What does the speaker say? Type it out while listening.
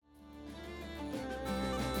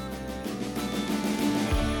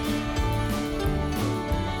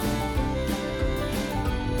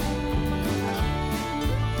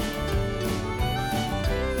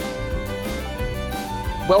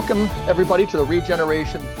Welcome, everybody, to the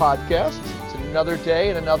Regeneration Podcast. It's another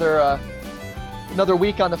day and another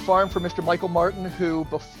week on the farm for Mr. Michael Martin, who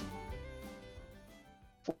before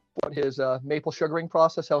his maple sugaring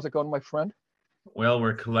process. How's it going, my friend? Well,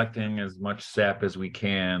 we're collecting as much sap as we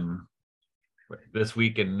can. This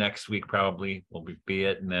week and next week probably will be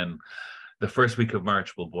it, and then the first week of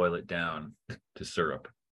March we'll boil it down to syrup.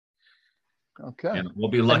 Okay. And we'll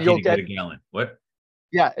be lucky to get a gallon. What?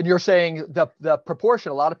 Yeah, and you're saying the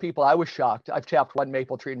proportion, a lot of people, I was shocked. I've tapped one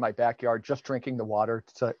maple tree in my backyard just drinking the water,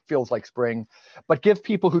 so it feels like spring. But give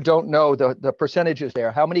people who don't know the percentages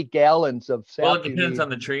there. How many gallons of sap? Well, it depends on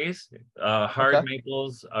the trees. Hard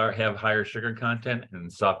maples have higher sugar content,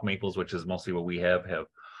 and soft maples, which is mostly what we have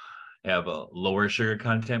a lower sugar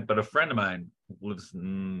content. But a friend of mine lives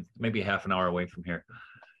maybe half an hour away from here.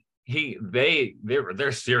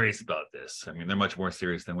 They're serious about this. I mean, they're much more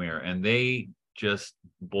serious than we are, and they just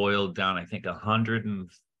boiled down, I think,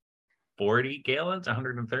 140 gallons,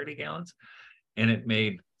 130 gallons, and it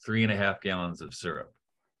made 3.5 gallons of syrup.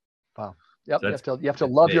 Wow. Yep. So you have to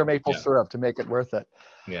love your maple syrup to make it worth it.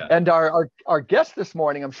 Yeah. And our guest this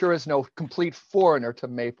morning, I'm sure, is no complete foreigner to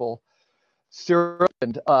maple syrup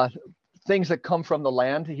and things that come from the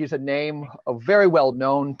land. He's a name very well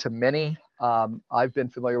known to many. I've been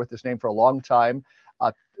familiar with this name for a long time.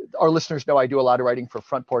 Our listeners know I do a lot of writing for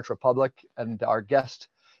Front Porch Republic, and our guest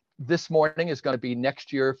this morning is going to be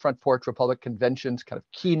next year Front Porch Republic Convention's kind of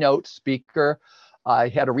keynote speaker. I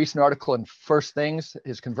had a recent article in First Things.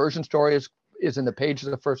 His conversion story is in the pages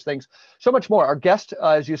of First Things. So much more. Our guest,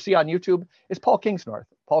 as you see on YouTube, is Paul Kingsnorth.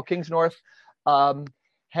 Paul Kingsnorth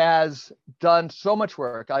has done so much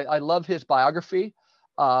work. I love his biography,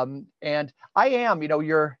 and I am,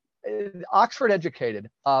 you're Oxford educated,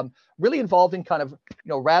 really involved in kind of,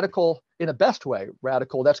 radical, in a best way,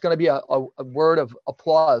 radical. That's going to be a word of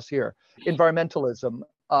applause here. Environmentalism,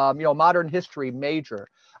 modern history major.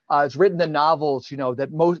 Has written the novels,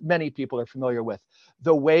 that many people are familiar with.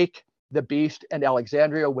 The Wake, The Beast, and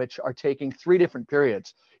Alexandria, which are taking three different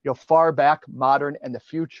periods, far back, modern, and the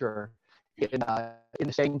future in the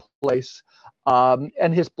same place.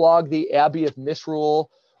 And his blog, The Abbey of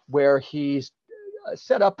Misrule, where he's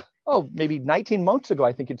set up, maybe 19 months ago,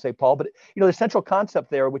 I think you'd say, Paul. But, the central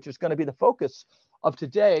concept there, which is going to be the focus of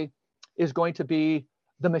today, is going to be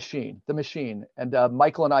the machine. And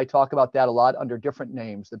Michael and I talk about that a lot under different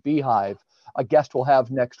names. The Beehive, a guest we'll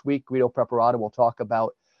have next week, Guido Preparato, will talk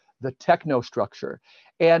about the technostructure.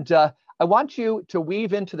 And I want you to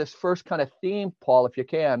weave into this first kind of theme, Paul, if you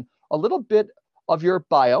can, a little bit of your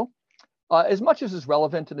bio. As much as is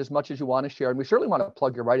relevant and as much as you want to share, and we certainly want to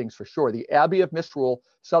plug your writings for sure. The Abbey of Misrule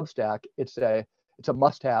Substack, it's a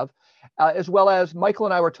must-have, as well as Michael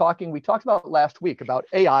and I were talking. We talked about last week about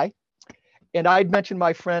AI, and I'd mentioned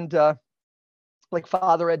my friend like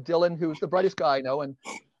Father Ed Dillon, who's the brightest guy I know, and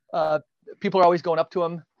people are always going up to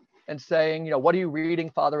him and saying, what are you reading,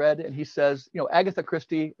 Father Ed? And he says, Agatha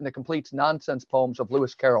Christie and the complete nonsense poems of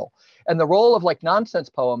Lewis Carroll. And the role of nonsense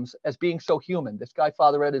poems as being so human. This guy,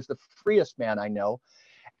 Father Ed, is the freest man I know.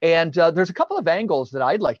 And there's a couple of angles that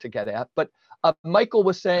I'd like to get at. But Michael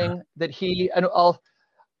was saying that and I'll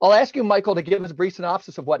ask you, Michael, to give us a brief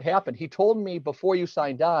synopsis of what happened. He told me before you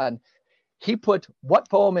signed on, he put what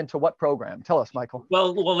poem into what program? Tell us, Michael.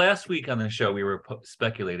 Well, last week on the show, we were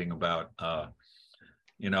speculating about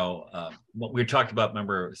what we talked about.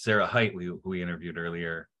 Remember Sarah Haidt, who we interviewed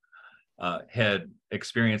earlier, had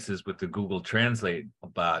experiences with the Google Translate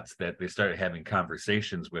bots, that they started having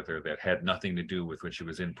conversations with her that had nothing to do with what she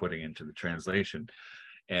was inputting into the translation.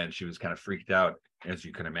 And she was kind of freaked out, as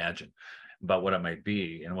you can imagine, about what it might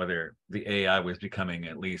be and whether the AI was becoming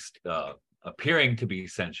at least appearing to be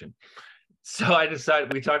sentient. So I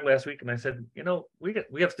decided, we talked last week, and I said,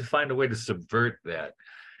 we have to find a way to subvert that.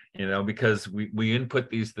 Because we input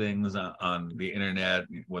these things on the internet,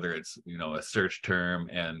 whether it's, a search term,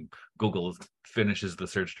 and Google finishes the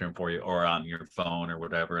search term for you, or on your phone or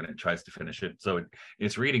whatever, and it tries to finish it. So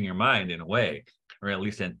it's reading your mind in a way, or at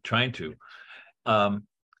least trying to.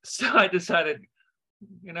 So I decided,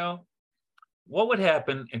 what would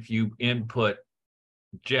happen if you input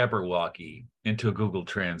Jabberwocky into a Google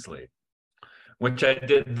Translate? Which I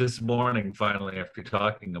did this morning, finally, after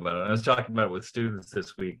talking about it. I was talking about it with students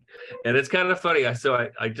this week. And it's kind of funny.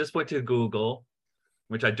 I just went to Google,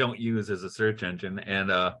 which I don't use as a search engine,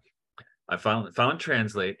 and I found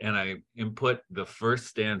Translate, and I input the first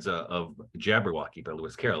stanza of Jabberwocky by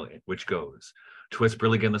Lewis Carroll, which goes, "'Twas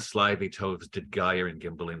brilliant the slithy toves did gyre and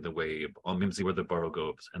gimble in the wave, all mimsy were the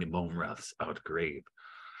borogoves, and the moan wraths outgrave."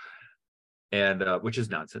 and which is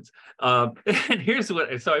nonsense. And here's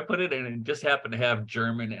what. So I put it in, and just happened to have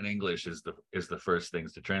German and English is the first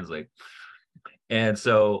things to translate. And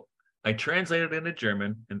so I translated it into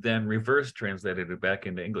German and then reverse translated it back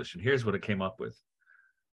into English. And here's what it came up with.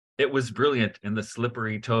 It was brilliant in the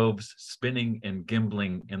slippery tobes, spinning and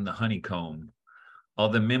gimbling in the honeycomb. All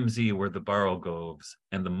the mimsy were the borogoves,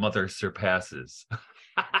 and the mother surpasses.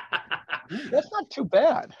 That's not too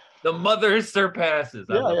bad. The mother surpasses.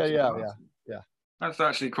 Yeah. That's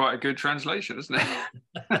actually quite a good translation, isn't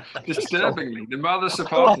it? Disturbingly, the mother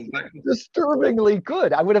surpasses. Disturbingly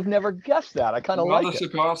good. I would have never guessed that. I kind of like it. Mother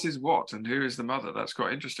surpasses what, and who is the mother? That's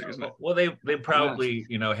quite interesting, isn't it? Well, they probably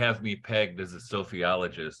have me pegged as a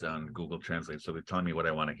sophiologist on Google Translate, so they're telling me what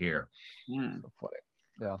I want to hear. So funny.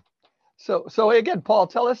 Yeah. So again, Paul,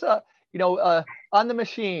 tell us, on the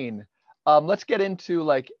machine. Let's get into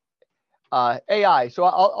like AI. So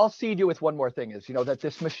I'll seed you with one more thing is, that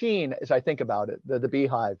this machine, as I think about it, the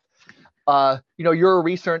beehive, you're a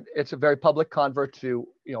recent, it's a very public convert to,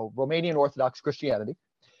 Romanian Orthodox Christianity.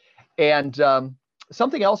 And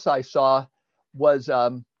something else I saw was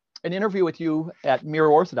an interview with you at Mere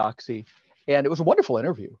Orthodoxy. And it was a wonderful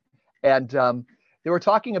interview. And they were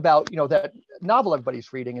talking about, that novel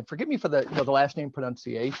everybody's reading, and forgive me for the, the last name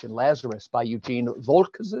pronunciation, Lazarus by Eugene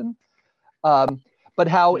Volkazin. But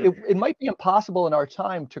how it might be impossible in our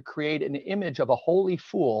time to create an image of a holy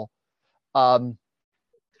fool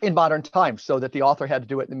in modern times, so that the author had to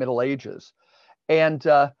do it in the Middle Ages. And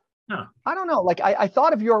I don't know, like I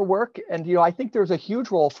thought of your work, and I think there's a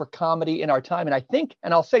huge role for comedy in our time. And I think,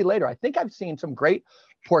 and I'll say later, I think I've seen some great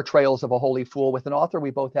portrayals of a holy fool with an author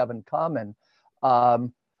we both have in common.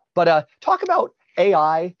 But talk about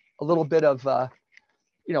AI, a little bit of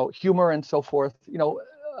humor and so forth.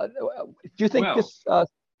 Do you think this?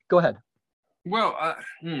 Go ahead. Well,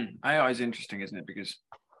 AI is interesting, isn't it? Because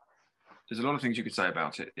there's a lot of things you could say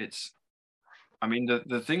about it.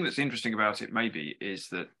 The thing that's interesting about it maybe is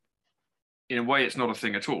that in a way it's not a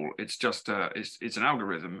thing at all. It's just it's an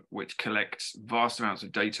algorithm which collects vast amounts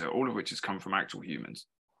of data, all of which has come from actual humans,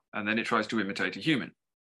 and then it tries to imitate a human,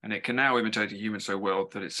 and it can now imitate a human so well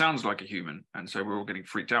that it sounds like a human, and so we're all getting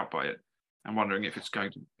freaked out by it and wondering if it's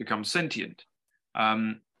going to become sentient.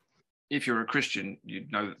 If you're a Christian, you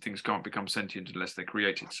know that things can't become sentient unless they're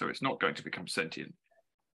created. So it's not going to become sentient.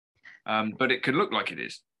 But it could look like it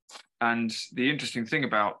is. And the interesting thing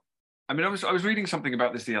about, I was reading something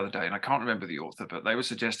about this the other day, and I can't remember the author, but they were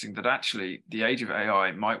suggesting that actually the age of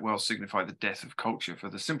AI might well signify the death of culture, for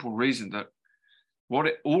the simple reason that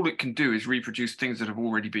all it can do is reproduce things that have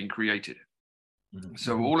already been created. Mm-hmm.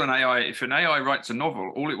 So if an AI writes a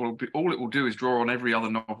novel, all it will do is draw on every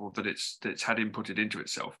other novel that it's had inputted into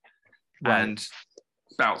itself, right, and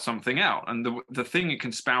spout something out. And the thing it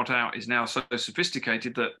can spout out is now so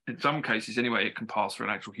sophisticated that in some cases anyway, it can pass for an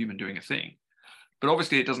actual human doing a thing. But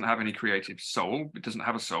obviously it doesn't have any creative soul. It doesn't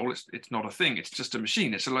have a soul. It's not a thing. It's just a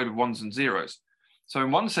machine. It's a load of ones and zeros. So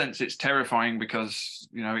in one sense, it's terrifying because,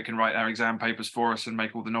 it can write our exam papers for us and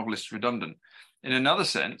make all the novelists redundant. In another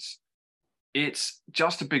sense, it's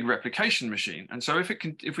just a big replication machine. And so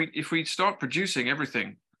if we start producing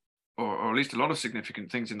everything, or at least a lot of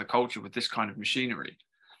significant things in the culture with this kind of machinery,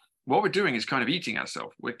 what we're doing is kind of eating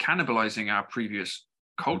ourselves. We're cannibalizing our previous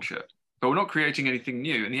culture, but we're not creating anything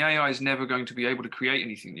new. And the AI is never going to be able to create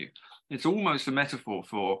anything new. It's almost a metaphor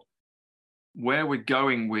for where we're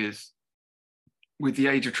going with the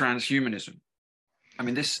age of transhumanism.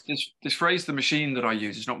 This phrase, the machine, that I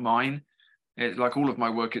use is not mine. Like all of my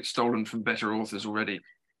work, it's stolen from better authors already,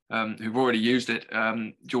 who've already used it.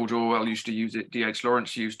 George Orwell used to use it. D.H.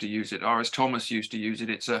 Lawrence used to use it. R.S. Thomas used to use it.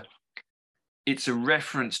 It's a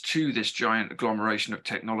reference to this giant agglomeration of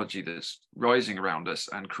technology that's rising around us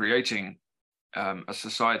and creating a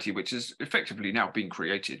society which is effectively now being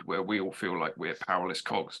created, where we all feel like we're powerless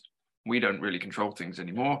cogs. We don't really control things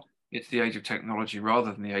anymore. It's the age of technology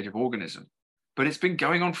rather than the age of organism. But it's been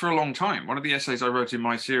going on for a long time. One of the essays I wrote in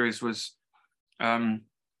my series was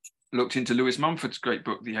looked into Lewis Mumford's great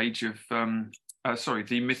book, The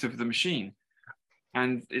Myth of the Machine.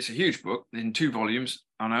 And it's a huge book in 2 volumes,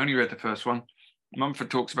 and I only read the first one. Mumford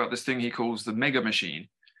talks about this thing he calls the mega machine.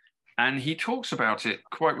 And he talks about it,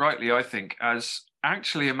 quite rightly, I think, as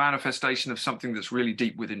actually a manifestation of something that's really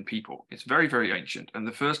deep within people. It's very, very ancient. And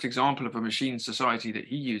the first example of a machine society that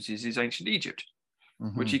he uses is ancient Egypt,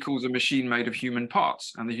 mm-hmm, which he calls a machine made of human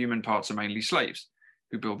parts. And the human parts are mainly slaves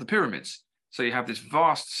who build the pyramids. So you have this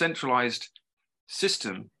vast centralized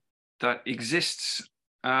system that exists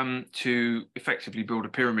to effectively build a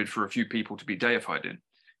pyramid for a few people to be deified in,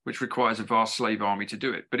 which requires a vast slave army to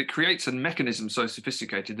do it. But it creates a mechanism so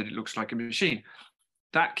sophisticated that it looks like a machine.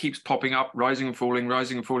 that keeps popping up, rising and falling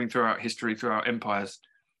throughout history, throughout empires.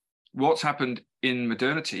 What's happened in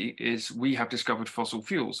modernity is we have discovered fossil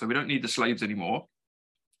fuels. So we don't need the slaves anymore.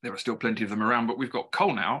 There are still plenty of them around, but we've got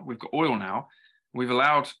coal now, we've got oil now. We've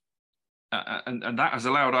allowed, and that has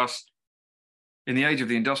allowed us, in the age of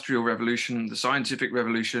the Industrial Revolution, the Scientific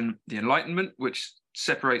Revolution, the Enlightenment, which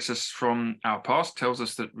separates us from our past, tells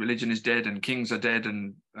us that religion is dead and kings are dead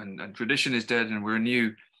and tradition is dead, and we're a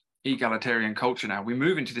new egalitarian culture now. We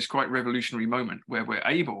move into this quite revolutionary moment where we're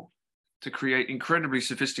able to create incredibly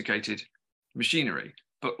sophisticated machinery.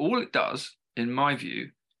 But all it does, in my view,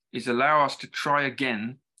 is allow us to try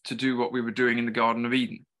again to do what we were doing in the Garden of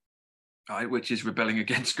Eden, right? Which is rebelling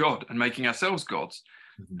against God and making ourselves gods.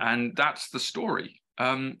 Mm-hmm. And that's the story.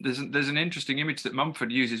 There's an interesting image that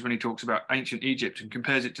Mumford uses when he talks about ancient Egypt and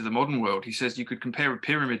compares it to the modern world. He says you could compare a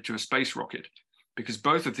pyramid to a space rocket, because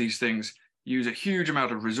both of these things use a huge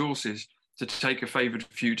amount of resources to take a favored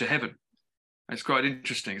few to heaven. It's quite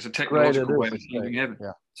interesting. It's a technological way of achieving heaven.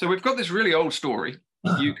 Yeah. So we've got this really old story.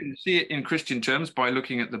 You can see it in Christian terms by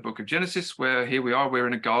looking at the book of Genesis, where here we are, we're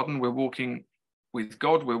in a garden, we're walking with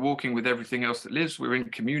God, we're walking with everything else that lives, we're in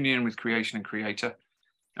communion with creation and creator.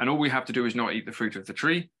 And all we have to do is not eat the fruit of the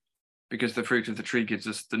tree, because the fruit of the tree gives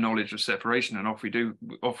us the knowledge of separation. And off we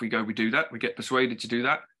go, we do that. We get persuaded to do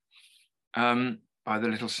that by the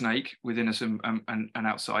little snake within us and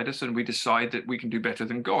outside us. And we decide that we can do better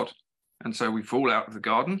than God. And so we fall out of the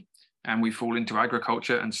garden and we fall into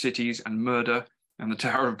agriculture and cities and murder and the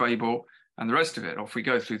Tower of Babel and the rest of it. Off we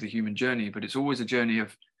go through the human journey, but it's always a journey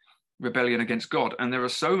of rebellion against God. And there are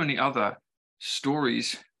so many other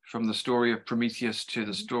stories, from the story of Prometheus to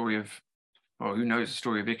the story of, well, who knows, the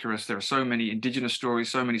story of Icarus. There are so many indigenous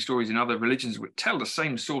stories, so many stories in other religions which tell the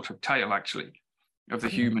same sort of tale, actually, of the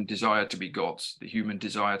human desire to be gods, the human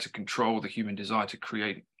desire to control, the human desire to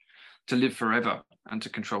create, to live forever and to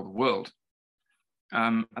control the world.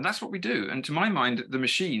 And that's what we do. And to my mind, the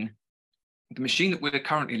machine that we're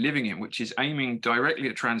currently living in, which is aiming directly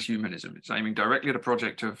at transhumanism, it's aiming directly at a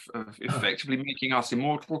project of effectively making us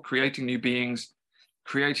immortal, creating new beings,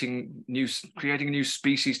 creating a new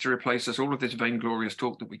species to replace us, all of this vainglorious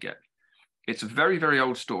talk that we get. It's a very, very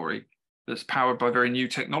old story that's powered by very new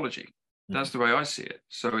technology. That's the way I see it.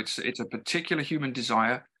 So it's a particular human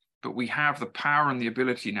desire, but we have the power and the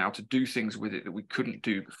ability now to do things with it that we couldn't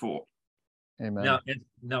do before. Amen.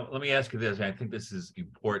 Now, let me ask you this. I think this is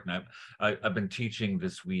important. I've been teaching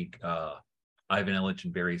this week Ivan Illich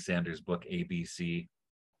and Barry Sanders' book ABC,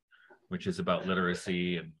 which is about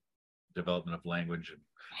literacy and development of language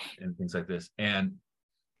and things like this. And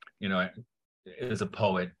you know, as a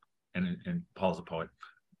poet, and Paul's a poet,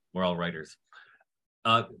 we're all writers.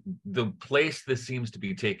 The place this seems to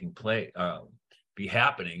be be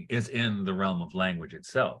happening is in the realm of language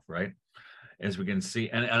itself, right? As we can see,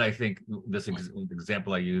 and I think this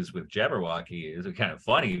example I use with Jabberwocky is kind of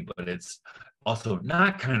funny, but it's also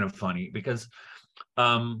not kind of funny, because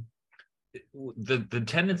the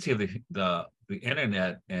tendency of the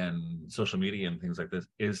internet and social media and things like this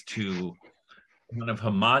is to kind of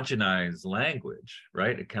homogenize language,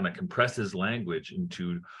 right? It kind of compresses language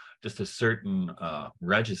into just a certain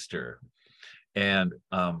register. And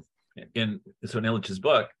in Illich's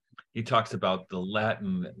book, he talks about the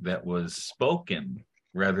Latin that was spoken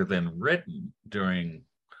rather than written during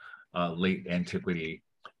late antiquity,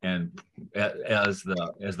 and as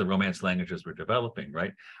the Romance languages were developing,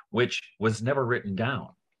 right, which was never written down.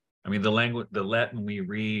 I mean, the Latin we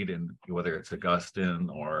read, and whether it's Augustine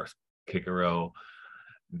or Cicero,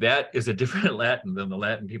 that is a different Latin than the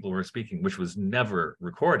Latin people were speaking, which was never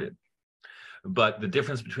recorded. But the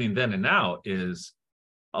difference between then and now is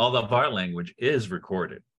all of our language is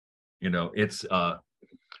recorded. You know, it's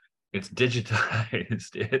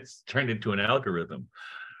digitized, it's turned into an algorithm,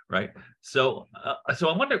 right? So I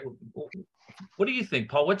wonder, what do you think,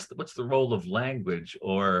 Paul? What's the role of language,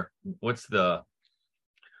 or what's the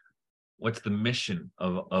mission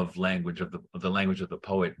of language, of the language of the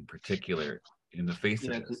poet in particular, in the face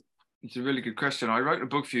of this? It's a really good question. I wrote a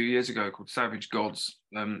book a few years ago called Savage Gods,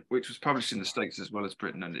 which was published in the States as well as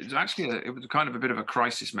Britain. And it was actually it was kind of a bit of a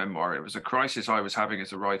crisis memoir. It was a crisis I was having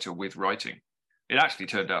as a writer with writing. It actually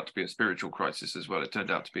turned out to be a spiritual crisis as well. It turned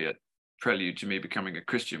out to be a prelude to me becoming a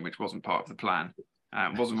Christian, which wasn't part of the plan.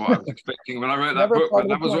 It wasn't what I was expecting when I wrote that book, but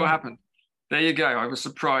that was what happened. There you go. I was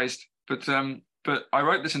surprised. But I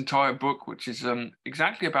wrote this entire book, which is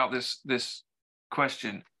exactly about this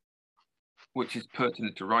question, which is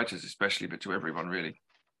pertinent to writers especially, but to everyone really.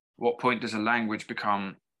 What point does a language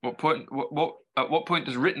become, at what point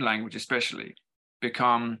does written language especially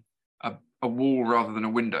become a wall rather than a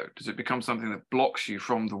window? Does it become something that blocks you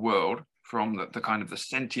from the world, from the kind of the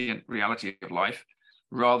sentient reality of life,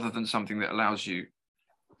 rather than something that allows you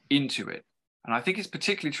into it. And I think it's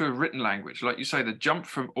particularly true of written language. Like you say, the jump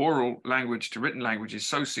from oral language to written language is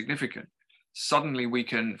so significant. Suddenly we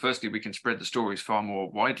can spread the stories far more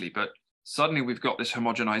widely, but suddenly we've got this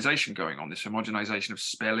homogenization going on, this homogenization of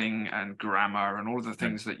spelling and grammar and all of the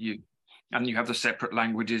things that you have the separate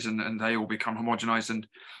languages, and they all become homogenized, and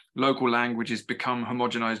local languages become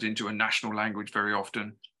homogenized into a national language very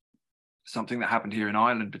often, something that happened here in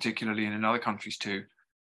Ireland particularly, and in other countries too.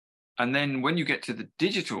 And then when you get to the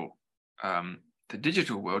digital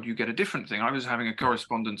world, you get a different thing. I was having a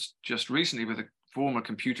correspondence just recently with a former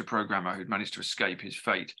computer programmer who'd managed to escape his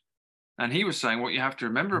fate. And he was saying what you have to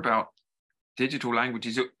remember about digital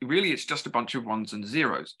languages, it's just a bunch of ones and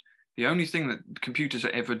zeros. The only thing that computers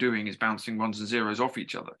are ever doing is bouncing ones and zeros off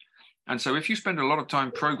each other. And so if you spend a lot of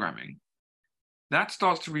time programming, that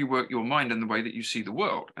starts to rework your mind and the way that you see the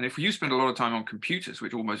world. And if you spend a lot of time on computers,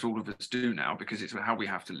 which almost all of us do now because it's how we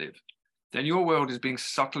have to live, then your world is being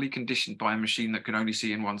subtly conditioned by a machine that can only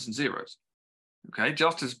see in ones and zeros. Okay,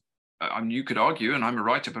 just as you could argue, and I'm a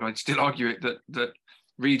writer, but I'd still argue it, that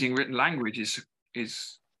reading written language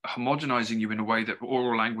is homogenizing you in a way that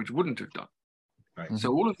oral language wouldn't have done. Right.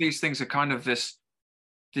 So all of these things are kind of this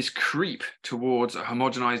creep towards a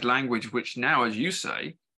homogenized language, which now, as you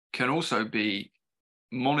say, can also be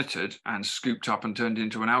monitored and scooped up and turned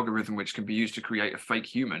into an algorithm which can be used to create a fake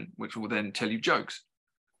human, which will then tell you jokes.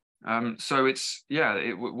 So it's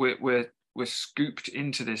we're scooped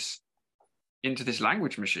into this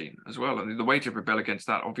language machine as well. And the way to rebel against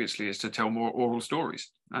that, obviously, is to tell more oral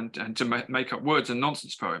stories and to make up words and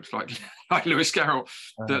nonsense poems like Lewis Carroll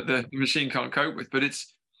that the machine can't cope with. But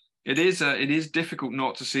it is difficult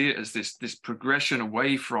not to see it as this progression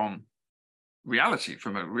away from reality,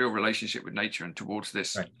 from a real relationship with nature, and towards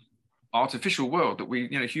this artificial world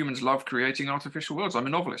that humans love creating artificial worlds. I'm a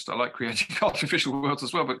novelist. I like creating artificial worlds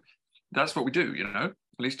as well, but that's what we do, at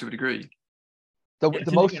least to a degree.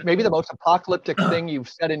 Maybe the most apocalyptic thing you've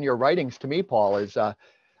said in your writings to me, Paul, is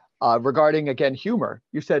regarding, again, humor.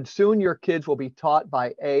 You said soon your kids will be taught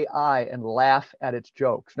by AI and laugh at its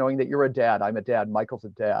jokes, knowing that you're a dad, I'm a dad, Michael's a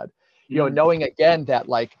dad. Knowing again that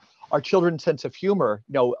like our children's sense of humor,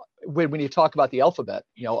 when you talk about the alphabet,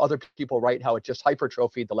 other people write how it just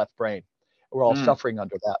hypertrophied the left brain. We're all suffering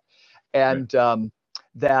under that. And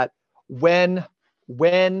that when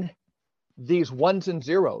these ones and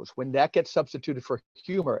zeros, when that gets substituted for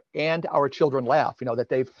humor and our children laugh,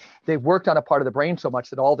 that they've worked on a part of the brain so much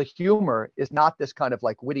that all the humor is not this kind of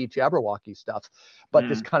like witty Jabberwocky stuff, but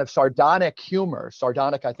this kind of sardonic humor.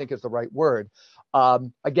 Sardonic, I think, is the right word.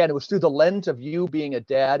 Again, it was through the lens of you being a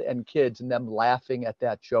dad and kids and them laughing at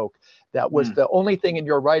that joke. That was the only thing in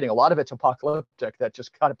your writing. A lot of it's apocalyptic that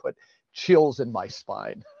just kind of put chills in my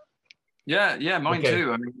spine. Yeah, mine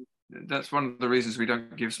too. I mean, that's one of the reasons we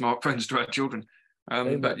don't give smartphones to our children.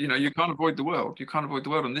 But you can't avoid the world.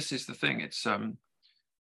 And this is the thing. It's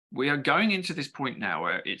we are going into this point now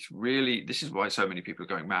where this is why so many people are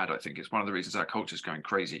going mad. I think it's one of the reasons our culture is going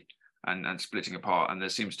crazy and splitting apart. And there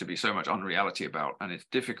seems to be so much unreality about, and it's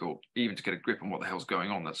difficult even to get a grip on what the hell's going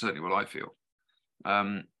on. That's certainly what I feel.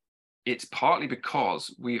 It's partly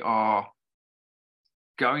because we are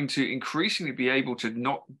going to increasingly be able to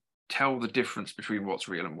not tell the difference between what's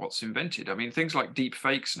real and what's invented. I mean, things like deep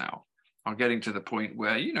fakes now are getting to the point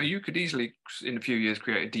where you could easily in a few years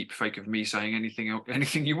create a deep fake of me saying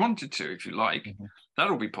anything you wanted to, if you like.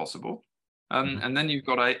 That'll be possible. And then you've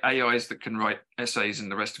got AIs that can write essays and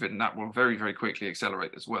the rest of it, and that will very, very quickly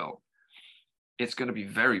accelerate as well. It's going to be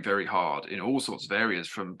very, very hard in all sorts of areas,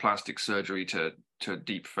 from plastic surgery to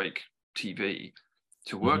deep fake TV,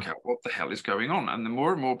 to work out what the hell is going on. And the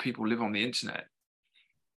more and more people live on the internet,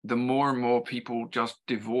 the more and more people just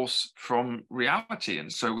divorce from reality.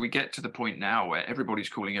 And so we get to the point now where everybody's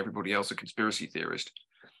calling everybody else a conspiracy theorist,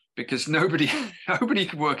 because nobody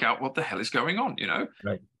can work out what the hell is going on,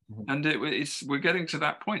 Right. And we're getting to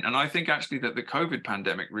that point. And I think actually that the COVID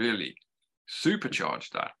pandemic really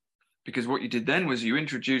supercharged that, because what you did then was you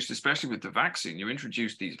introduced, especially with the vaccine,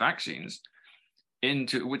 these vaccines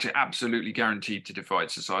into which are absolutely guaranteed to divide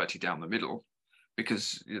society down the middle,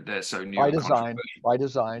 because they're so new. By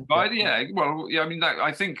design.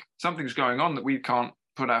 I think something's going on that we can't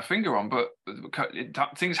put our finger on, but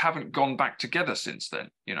things haven't gone back together since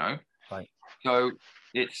then, Right. So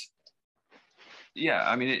it's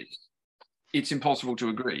impossible to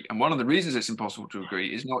agree. And one of the reasons it's impossible to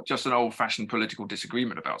agree is not just an old-fashioned political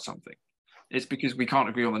disagreement about something. It's because we can't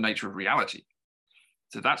agree on the nature of reality.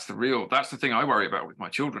 So that's the thing I worry about with my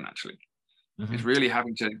children, actually. Is really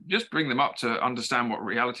having to just bring them up to understand what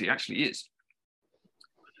reality actually is.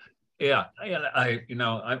 Yeah,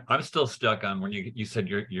 I'm still stuck on when you said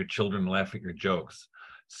your children laugh at your jokes.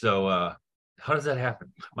 So how does that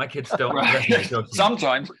happen? My kids don't laugh at your jokes anymore.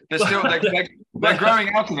 Sometimes they're growing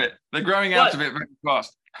out of it. They're growing out of it very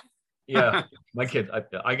fast. Yeah, my kids,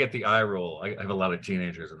 I get the eye roll. I have a lot of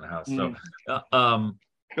teenagers in the house, so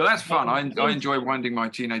but that's fun. I enjoy winding my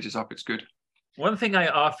teenagers up. It's good. One thing I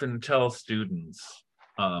often tell students,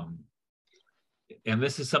 and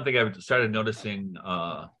this is something I've started noticing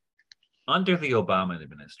under the Obama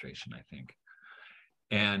administration, I think,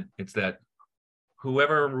 and it's that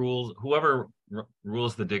whoever rules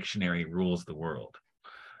the dictionary rules the world,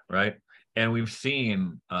 right? And we've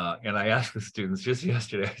seen, and I asked the students just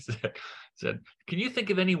yesterday, I said, can you think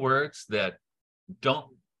of any words that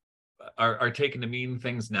are taken to mean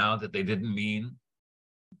things now that they didn't mean,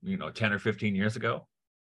 10 or 15 years ago?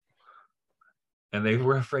 And they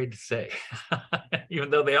were afraid to say, even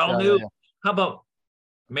though they all knew. Yeah. How about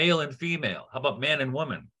male and female? How about man and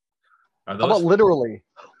woman? How about literally,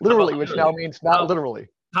 which now means not literally.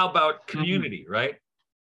 How about community, right?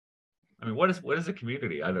 I mean, what is a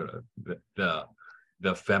community? I don't know.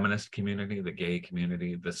 The feminist community, the gay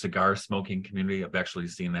community, the cigar smoking community. I've actually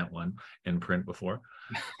seen that one in print before.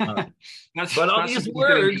 But all these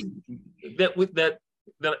words that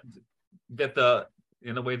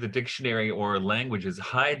in a way the dictionary or language is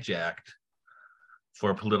hijacked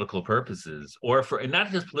for political purposes, and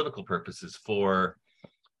not just political purposes, for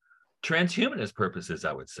transhumanist purposes,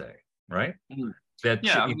 I would say, right? Mm-hmm.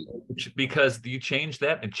 Because you change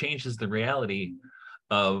that, it changes the reality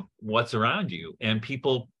of what's around you, and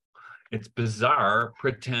people, it's bizarre,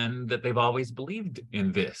 pretend that they've always believed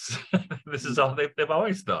in this. This is all they've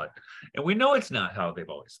always thought, and we know it's not how they've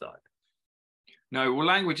always thought. No, well,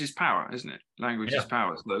 language is power, isn't it? Language is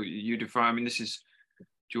power. So you define. I mean, this is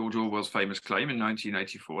George Orwell's famous claim in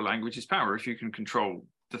 1984: language is power. If you can control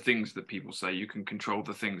the things that people say, you can control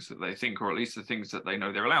the things that they think, or at least the things that they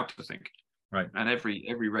know they're allowed to think. Right. And every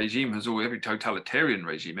regime every totalitarian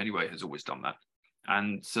regime anyway has always done that.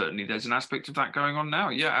 And certainly there's an aspect of that going on now.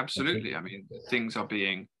 Yeah, absolutely. I mean,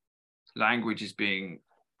 language is being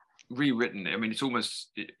rewritten. I mean,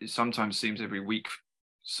 it sometimes seems every week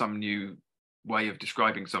some new way of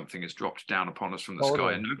describing something is dropped down upon us from the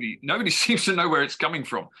sky, and nobody seems to know where it's coming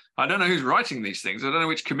from. I don't know who's writing these things. I don't know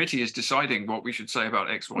which committee is deciding what we should say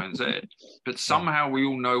about X, Y, and Z, but somehow we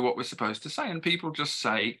all know what we're supposed to say, and people just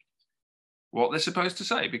say what they're supposed to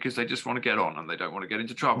say because they just want to get on and they don't want to get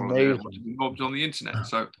into trouble. And they don't want to be mobbed on the internet.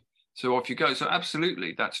 So off you go. So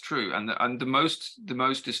absolutely, that's true. And the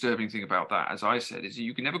most disturbing thing about that, as I said, is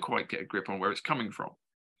you can never quite get a grip on where it's coming from.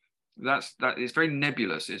 That is very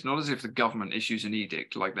nebulous. It's not as if the government issues an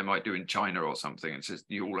edict like they might do in China or something and says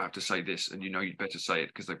you all have to say this and you'd better say it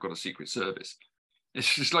because they've got a secret service.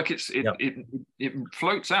 It's just like it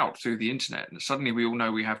floats out through the internet and suddenly we all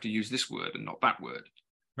know we have to use this word and not that word.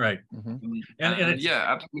 Right. Mm-hmm. And yeah,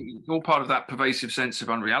 absolutely. It's all part of that pervasive sense of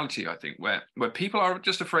unreality, I think, where people are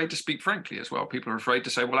just afraid to speak frankly as well. People are afraid to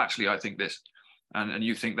say, well, actually, I think this and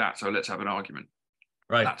you think that, so let's have an argument.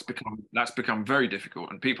 Right. That's become very difficult.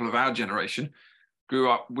 And people of our generation grew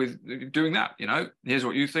up with doing that. Here's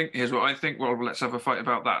what you think, here's what I think. Well, let's have a fight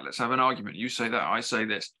about that. Let's have an argument. You say that, I say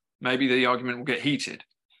this. Maybe the argument will get heated,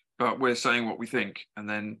 but we're saying what we think, and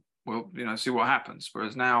then we'll see what happens.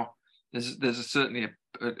 Whereas now there's certainly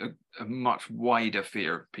a much wider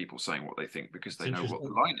fear of people saying what they think because they know what the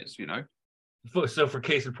line is. So for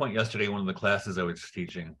case in point, yesterday one of the classes I was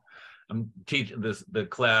teaching, the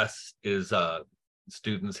class is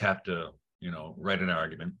students have to write an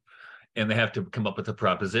argument and they have to come up with a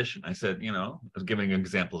proposition. I said, I was giving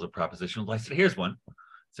examples of propositions. I said, here's one. I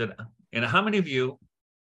said, and how many of you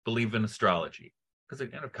believe in astrology? Because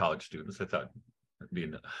again, of college students, I thought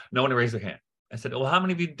no one raised their hand. I said, well, how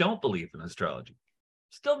many of you don't believe in astrology?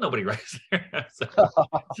 Still nobody raised their hand. So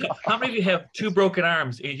how many of you have two broken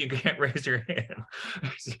arms and you can't raise your hand?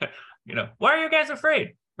 Why are you guys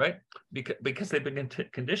afraid? Right? Because they've been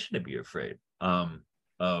conditioned to be afraid. So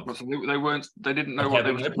they didn't know what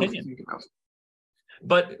they were supposed to think about.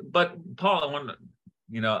 But Paul,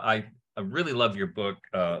 I really love your book,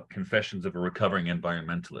 Confessions of a Recovering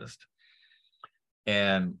Environmentalist.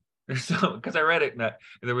 And because I read it and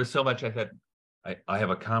there was so much I thought, I have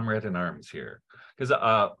a comrade in arms here. Because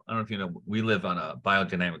I don't know if you know, we live on a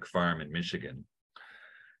biodynamic farm in Michigan.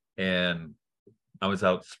 And I was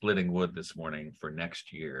out splitting wood this morning for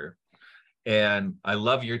next year. And I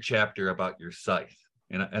love your chapter about your scythe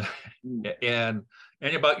and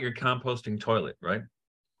about your composting toilet, right?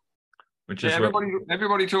 Which is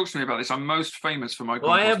everybody talks to me about this. I'm most famous for my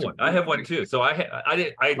composting. Well, I have one too. So I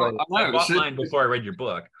bought mine before I read your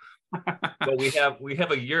book. But we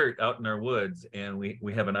have a yurt out in our woods, and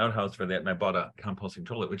we have an outhouse for that. And I bought a composting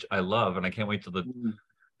toilet, which I love, and I can't wait till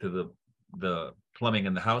the plumbing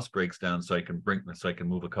in the house breaks down so I can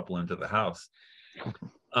move a couple into the house.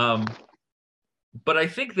 But I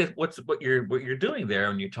think that what you're doing there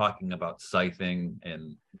when you're talking about scything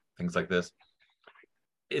and things like this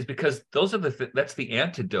is because those are that's the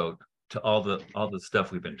antidote to all the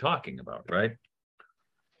stuff we've been talking about, right?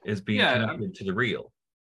 Is being connected to the real.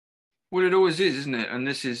 Well, it always is, isn't it? And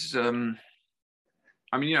this is, I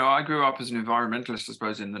mean, I grew up as an environmentalist, I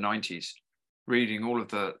suppose, in the 90s, reading all of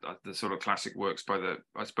the sort of classic works by the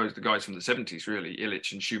guys from the 70s, really,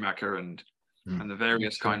 Illich and Schumacher and the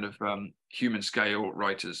various kind of human scale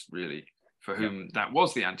writers, really, for whom that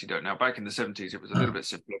was the antidote. Now, back in the 70s, it was a little bit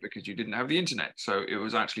simpler because you didn't have the internet. So it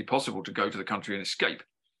was actually possible to go to the country and escape.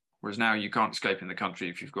 Whereas now you can't escape in the country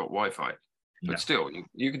if you've got Wi-Fi. But still,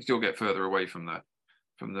 you can still get further away from the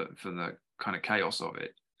kind of chaos of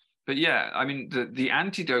it. But yeah, I mean, the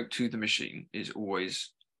antidote to the machine is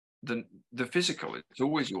always the physical. It's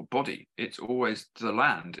always your body. It's always the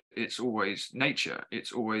land. It's always nature.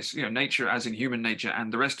 It's always, nature as in human nature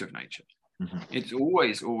and the rest of nature. It's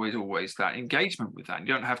always, always, always that engagement with that. And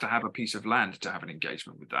you don't have to have a piece of land to have an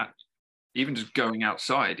engagement with that. Even just going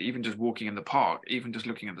outside, even just walking in the park, even just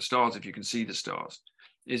looking at the stars, if you can see the stars,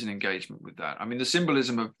 is an engagement with that. I mean, the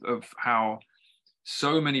symbolism of how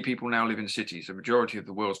so many people now live in cities. The majority of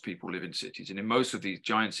the world's people live in cities. And in most of these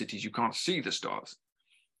giant cities, you can't see the stars.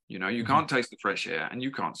 You can't taste the fresh air and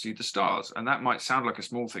you can't see the stars. And that might sound like a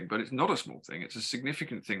small thing, but it's not a small thing. It's a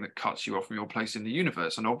significant thing that cuts you off from your place in the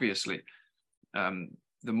universe. And obviously, the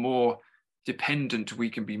more dependent we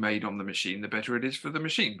can be made on the machine, the better it is for the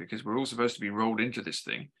machine, because we're all supposed to be rolled into this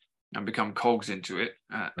thing and become cogs into it,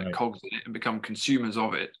 cogs in it, and become consumers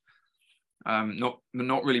of it. Not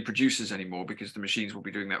really producers anymore, because the machines will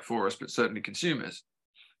be doing that for us, but certainly consumers.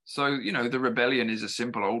 So, the rebellion is a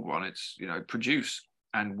simple old one. It's, produce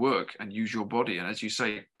and work and use your body. And as you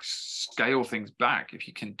say, scale things back if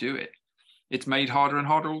you can do it. It's made harder and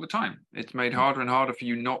harder all the time. It's made harder and harder for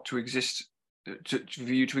you not to exist, for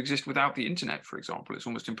you to exist without the internet, for example. It's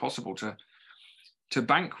almost impossible to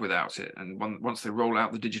bank without it. And once they roll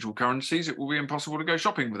out the digital currencies, it will be impossible to go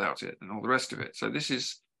shopping without it and all the rest of it. So this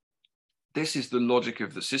is the logic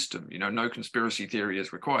of the system. No conspiracy theory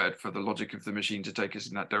is required for the logic of the machine to take us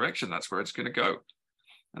in that direction. That's where it's going to go.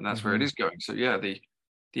 And that's where it is going. So yeah,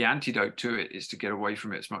 the antidote to it is to get away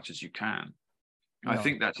from it as much as you can. I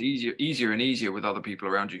think that's easier and easier with other people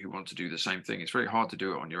around you who want to do the same thing. It's very hard to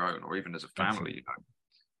do it on your own, or even as a family.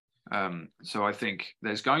 So I think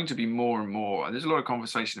there's going to be more and more, and there's a lot of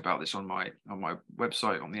conversation about this on my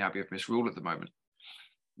website, on the Abbey of Misrule at the moment.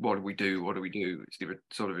 What do we do? What do we do? It's the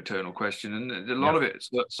sort of eternal question. And a lot of it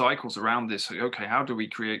cycles around this. Okay, how do we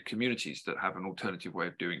create communities that have an alternative way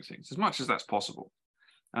of doing things as much as that's possible?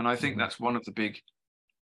 And I think that's one of the big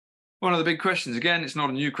questions. Again, it's not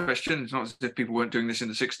a new question. It's not as if people weren't doing this in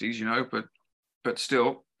the 60s, but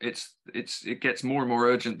still it gets more and more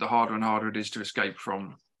urgent the harder and harder it is to escape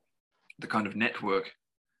from the kind of network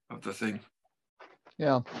of the thing.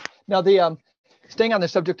 Yeah. Now, the staying on the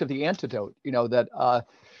subject of the antidote, that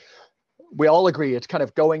we all agree it's kind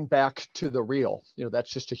of going back to the real. That's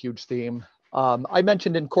just a huge theme. I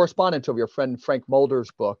mentioned in correspondence of your friend Frank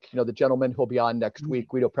Mulder's book, the gentleman who'll be on next week,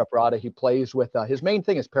 Guido Preparata, he plays with, his main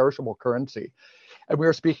thing is perishable currency. And we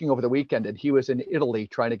were speaking over the weekend, and he was in Italy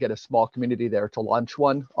trying to get a small community there to launch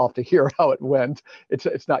one. I'll have to hear how it went.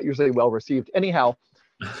 It's not usually well received. Anyhow,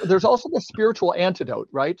 there's also the spiritual antidote,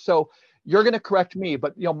 right? So you're going to correct me,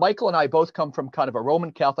 but Michael and I both come from kind of a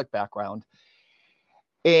Roman Catholic background.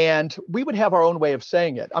 And we would have our own way of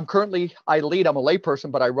saying it. I'm a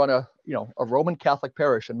layperson, but I run a Roman Catholic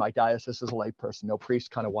parish, and my diocese is a layperson. No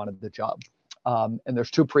priest kind of wanted the job. And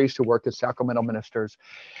there's 2 priests who work as sacramental ministers.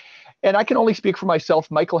 And I can only speak for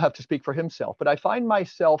myself. Michael have to speak for himself. But I find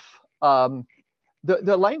myself, the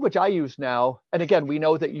language I use now, and again, we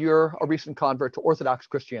know that you're a recent convert to Orthodox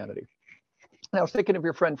Christianity. And I was thinking of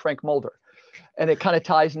your friend Frank Mulder, and it kind of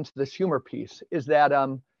ties into this humor piece, is that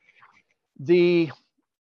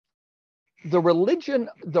the religion,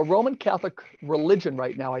 the Roman Catholic religion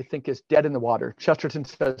right now, I think, is dead in the water. Chesterton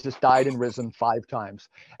says it's died and risen 5 times.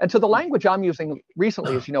 And so the language I'm using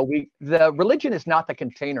recently is, the religion is not the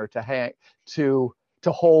container to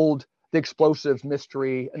hold the explosive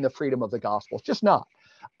mystery and the freedom of the gospel. It's just not.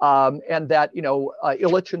 And that,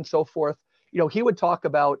 Illich and so forth, he would talk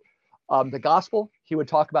about the gospel. He would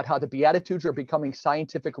talk about how the Beatitudes are becoming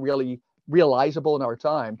scientific, really realizable in our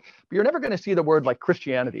time, but you're never going to see the word like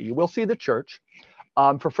Christianity. You will see the church.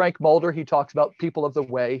 For Frank Mulder, he talks about people of the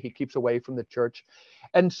way. He keeps away from the church.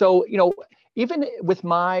 And so, even with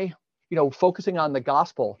my, focusing on the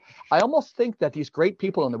gospel, I almost think that these great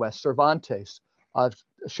people in the West, Cervantes,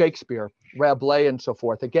 Shakespeare, Rabelais, and so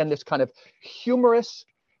forth, again, this kind of humorous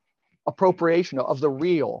appropriation of the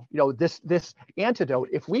real, this antidote,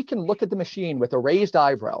 if we can look at the machine with a raised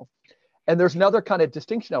eyebrow, and there's another kind of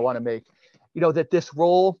distinction I want to make, that this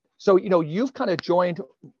role, so, you've kind of joined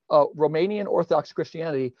Romanian Orthodox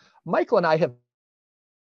Christianity. Michael and I have,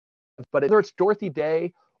 but whether it's Dorothy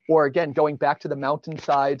Day or again, going back to the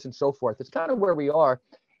mountainsides and so forth, it's kind of where we are.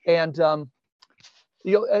 And, kind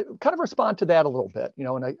of respond to that a little bit,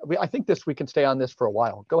 and I think we can stay on this for a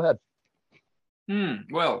while. Go ahead.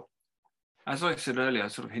 Well, as I said earlier, I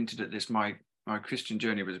sort of hinted at this. My Christian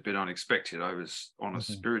journey was a bit unexpected. I was on a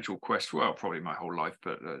spiritual quest, well, probably my whole life,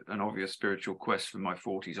 but an obvious spiritual quest from my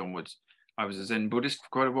 40s onwards. I was a Zen Buddhist for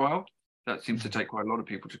quite a while. That seems to take quite a lot of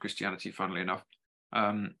people to Christianity, funnily enough.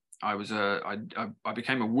 I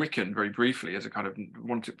became a Wiccan very briefly as a kind of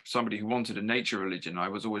somebody who wanted a nature religion. I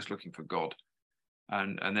was always looking for God.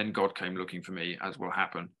 And then God came looking for me, as will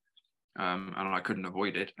happen. And I couldn't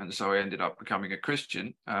avoid it. And so I ended up becoming a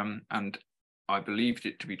Christian. And I believed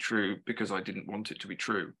it to be true because I didn't want it to be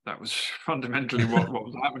true. That was fundamentally what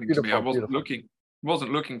was happening to me. I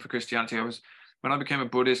wasn't looking for Christianity. When I became a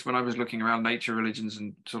Buddhist, when I was looking around nature religions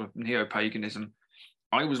and sort of neo-paganism,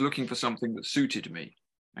 I was looking for something that suited me.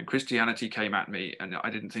 And Christianity came at me, and I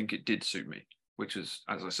didn't think it did suit me, which is,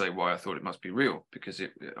 as I say, why I thought it must be real, because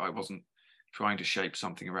I wasn't trying to shape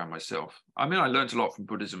something around myself. I mean, I learned a lot from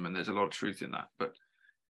Buddhism, and there's a lot of truth in that, but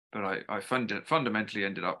I fundamentally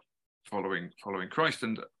ended up following Christ,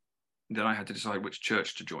 and then I had to decide which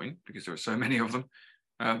church to join because there were so many of them,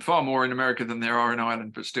 far more in America than there are in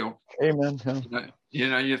Ireland, but still. Amen.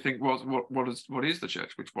 Yeah. You think, what is the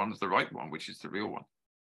church? Which one is the right one? Which is the real one?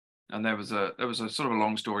 And there was a sort of a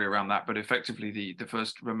long story around that, but effectively the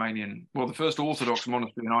first Orthodox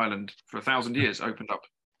monastery in Ireland for 1,000 years opened up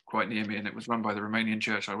quite near me, and it was run by the Romanian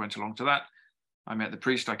church. I went along to that. I met the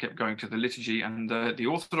priest. I kept going to the liturgy, and the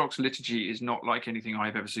Orthodox liturgy is not like anything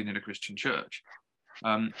I've ever seen in a Christian church.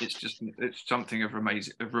 It's something of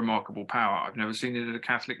remarkable power. I've never seen it at a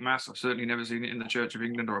Catholic mass. I've certainly never seen it in the Church of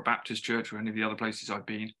England or a Baptist church or any of the other places I've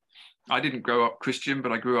been. I didn't grow up Christian,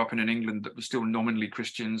 but I grew up in an England that was still nominally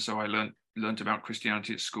Christian. So I learned about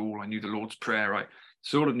Christianity at school. I knew the Lord's Prayer. I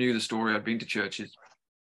sort of knew the story. I'd been to churches,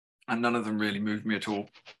 and none of them really moved me at all.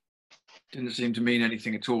 Didn't seem to mean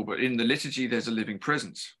anything at all. But in the liturgy, there's a living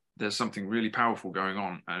presence. There's something really powerful going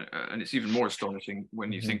on. And it's even more astonishing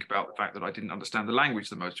when you think about the fact that I didn't understand the language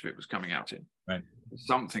that most of it was coming out in. Right. There's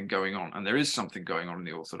something going on. And there is something going on in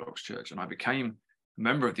the Orthodox Church. And I became a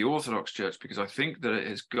member of the Orthodox Church because I think that it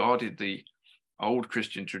has guarded the old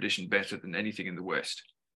Christian tradition better than anything in the West.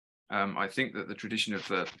 I think that the tradition of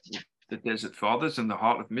the Desert Fathers and the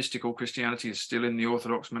heart of mystical Christianity is still in the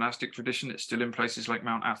Orthodox monastic tradition. It's still in places like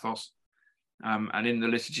Mount Athos. And in the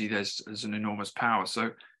liturgy, there's an enormous power.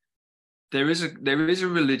 So there is a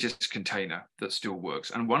religious container that still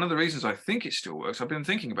works. And one of the reasons I think it still works, I've been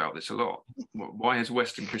thinking about this a lot. Why has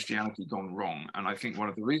Western Christianity gone wrong? And I think one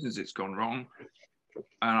of the reasons it's gone wrong,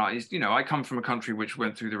 and I come from a country which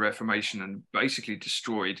went through the Reformation and basically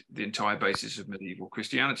destroyed the entire basis of medieval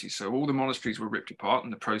Christianity. So all the monasteries were ripped apart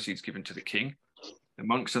and the proceeds given to the king. The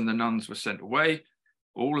monks and the nuns were sent away.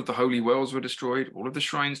 All of the holy wells were destroyed. All of the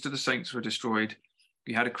shrines to the saints were destroyed.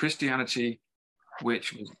 We had a Christianity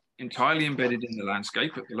which was entirely embedded in the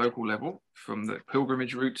landscape at the local level, from the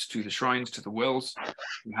pilgrimage routes to the shrines to the wells.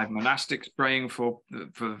 You had monastics praying for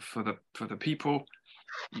the people.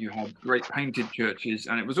 You had great painted churches,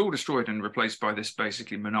 and it was all destroyed and replaced by this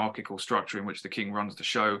basically monarchical structure in which the king runs the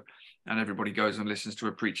show and everybody goes and listens to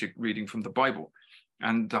a preacher reading from the Bible.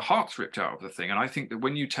 And the heart's ripped out of the thing. And I think that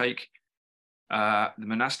when you take the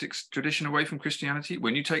monastic tradition away from Christianity,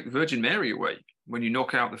 when you take the Virgin Mary away, when you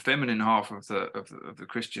knock out the feminine half of the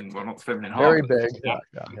Christian, well, not the feminine half, Very big,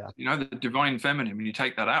 yeah. The divine feminine, when you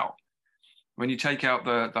take that out, when you take out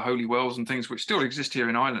the holy wells and things which still exist here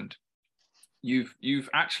in Ireland, you've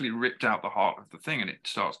actually ripped out the heart of the thing, and it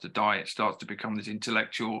starts to die. It starts to become this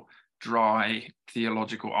intellectual, dry,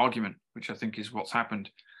 theological argument, which I think is what's happened.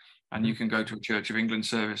 And you can go to a Church of England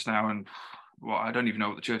service now, and well, I don't even know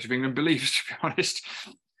what the Church of England believes, to be honest.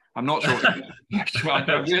 I'm not sure. I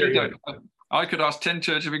really don't. I could ask 10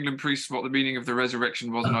 Church of England priests what the meaning of the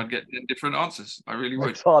resurrection was, and I'd get 10 different answers. I really would.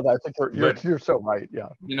 I saw that. I think you're so right. Yeah.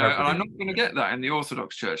 And I'm not going to get that in the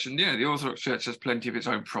Orthodox Church. And the Orthodox Church has plenty of its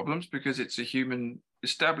own problems because it's a human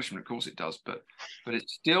establishment. Of course it does, but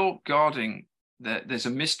it's still guarding that there's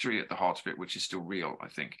a mystery at the heart of it, which is still real, I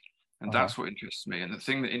think. And that's what interests me. And the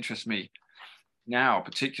thing that interests me now,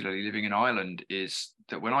 particularly living in Ireland, is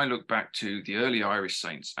that when I look back to the early Irish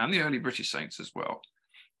saints and the early British saints as well,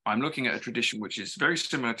 I'm looking at a tradition which is very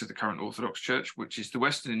similar to the current Orthodox Church, which is the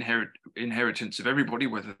Western inheritance of everybody,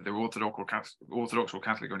 whether they're Orthodox or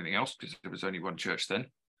Catholic or anything else, because there was only one church then.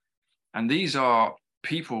 And these are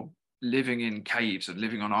people living in caves and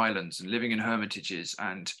living on islands and living in hermitages.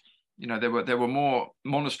 And, you know, there were more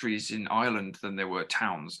monasteries in Ireland than there were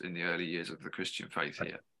towns in the early years of the Christian faith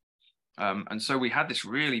here. And so we had this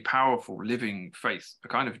really powerful living faith, a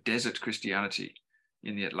kind of desert Christianity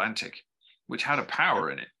in the Atlantic, which had a power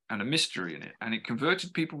in it and a mystery in it. And it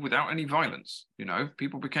converted people without any violence. You know,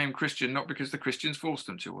 people became Christian not because the Christians forced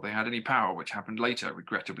them to, or they had any power, which happened later,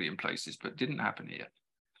 regrettably, in places, but didn't happen here.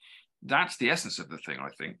 That's the essence of the thing, I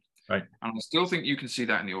think. Right. And I still think you can see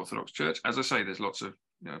that in the Orthodox Church. As I say, there's lots of,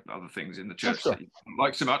 you know, other things in the church that you don't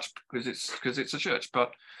like so much because it's a church,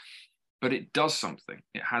 but it does something.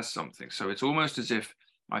 It has something. So it's almost as if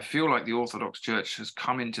I feel like the Orthodox Church has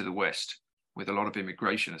come into the West with a lot of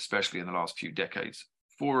immigration, especially in the last few decades,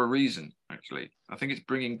 for a reason, actually. I think it's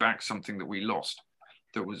bringing back something that we lost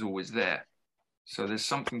that was always there. So there's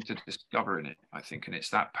something to discover in it, I think. And it's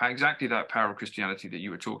that exactly that power of Christianity that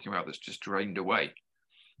you were talking about that's just drained away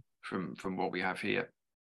from what we have here.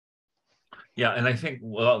 Yeah, and I think,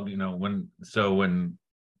 well, you know, when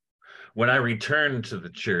I returned to the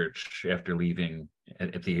church after leaving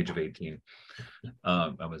at the age of 18,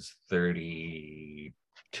 I was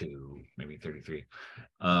 32, maybe 33.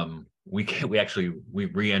 We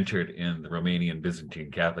re-entered in the Romanian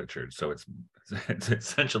Byzantine Catholic Church, so it's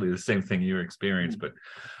essentially the same thing you experienced,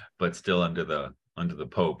 but still under the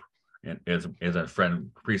Pope. And as a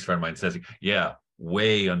priest friend of mine says, yeah,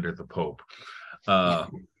 way under the Pope. Yeah,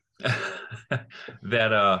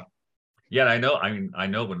 I know. I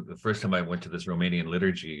know when the first time I went to this Romanian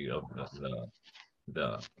liturgy of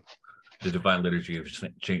the Divine Liturgy of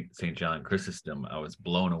Saint John Chrysostom, I was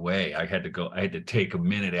blown away. I had to take a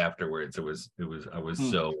minute afterwards. I was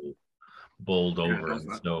so bowled over,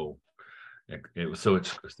 and it was so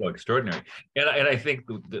extraordinary. And I think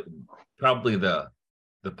probably the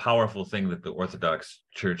powerful thing that the Orthodox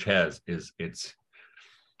Church has is it's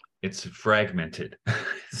fragmented.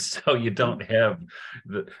 So you don't have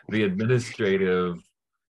the administrative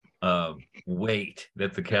weight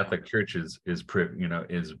that the Catholic Church is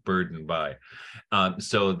burdened by.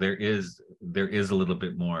 So there is a little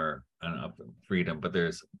bit more freedom, but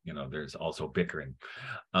there's also bickering.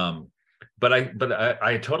 But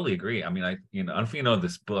I totally agree. I mean, I don't know if you know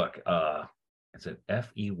this book. Is it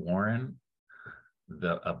F.E. Warren,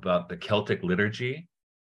 about the Celtic liturgy,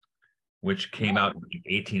 which came out in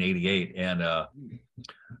 1888, and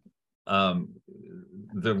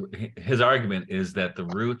his argument is that the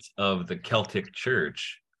roots of the Celtic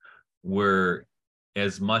Church were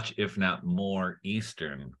as much, if not more,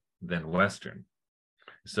 Eastern than Western.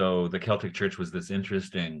 So the Celtic Church was this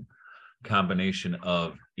interesting combination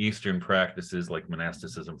of Eastern practices like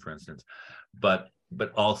monasticism, for instance, but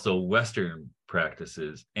also Western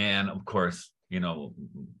practices. And of course,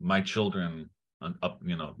 my children,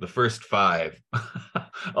 the first five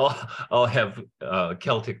all have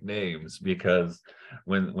Celtic names, because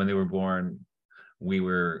when they were born,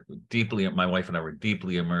 my wife and I were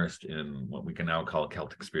deeply immersed in what we can now call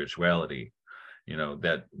Celtic spirituality,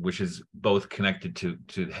 which is both connected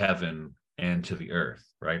to heaven and to the earth,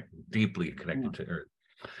 right? Deeply connected to earth.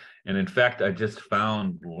 And in fact, I just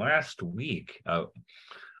found last week,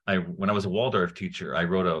 when I was a Waldorf teacher, I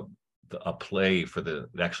wrote a play for the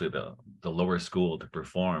lower school to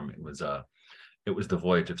perform. It was The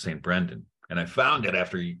Voyage of St. Brendan, and I found it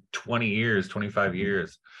after 25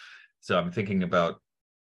 years. So I'm thinking about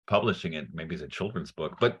publishing it maybe as a children's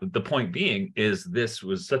book. But the point being is, this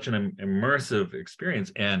was such an immersive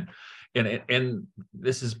experience, and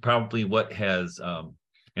this is probably what has,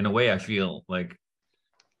 in a way, I feel like,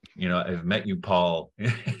 I've met you, Paul.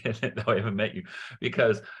 No, I haven't met you,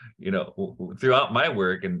 because throughout my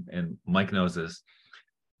work, and Mike knows this,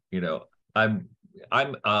 I'm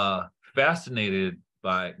fascinated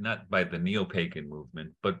not by the neo-pagan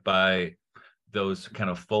movement, but by those kind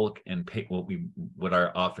of folk and what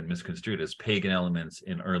are often misconstrued as pagan elements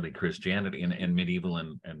in early Christianity and medieval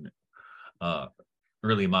and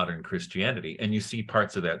early modern Christianity. And you see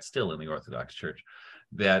parts of that still in the Orthodox Church,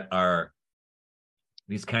 that are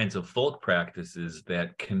these kinds of folk practices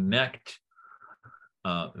that connect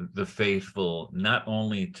the faithful not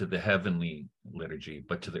only to the heavenly liturgy,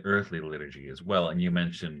 but to the earthly liturgy as well. And you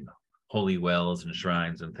mentioned holy wells and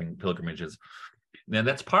shrines and pilgrimages. And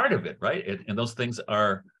that's part of it, right? And those things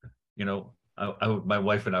are, my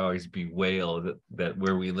wife and I always bewail that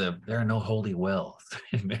where we live, there are no holy wells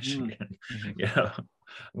in Michigan. Yeah,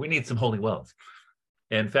 we need some holy wells.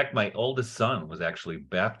 In fact, my oldest son was actually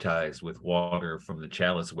baptized with water from the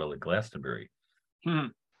chalice well at Glastonbury.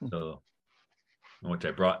 So, which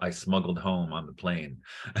I smuggled home on the plane.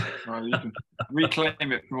 Well, you can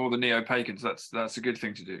reclaim it from all the neo-pagans. That's a good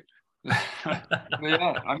thing to do.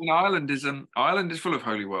 Yeah, I mean, Ireland is full of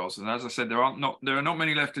holy wells, and as I said, there are not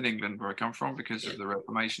many left in England where I come from because of the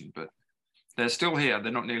Reformation, but they're still here.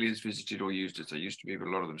 They're not nearly as visited or used as they used to be, but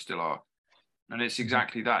a lot of them still are. And it's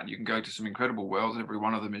exactly that. You can go to some incredible wells. Every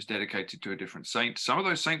one of them is dedicated to a different saint. Some of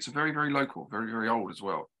those saints are very, very local, very, very old as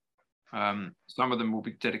well. Some of them will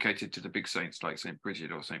be dedicated to the big saints like St.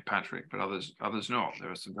 Bridget or St. Patrick, but others not.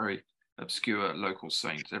 There are some very obscure local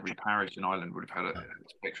saints. Every parish in Ireland would have had a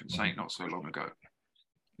patron saint not so long ago.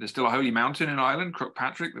 There's still a holy mountain in Ireland,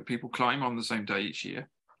 Croagh that people climb on the same day each year.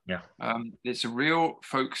 Yeah. It's a real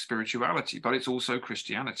folk spirituality, but it's also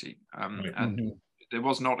Christianity. And there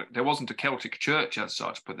wasn't a Celtic church as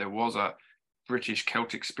such, but there was a British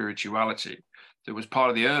Celtic spirituality that was part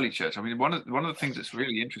of the early church. I mean, one of the things that's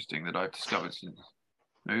really interesting that I've discovered since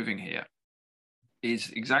moving here is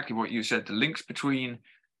exactly what you said, the links between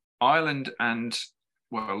Ireland and,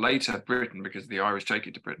 well, later Britain, because the Irish take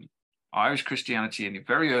it to Britain. Irish Christianity in the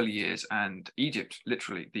very early years and Egypt,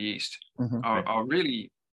 literally the East, are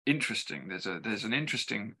really interesting. There's an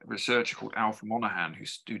interesting researcher called Alf Monaghan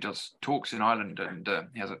who does talks in Ireland, and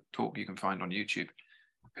he has a talk you can find on YouTube,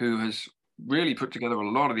 who has really put together a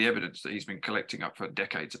lot of the evidence that he's been collecting up for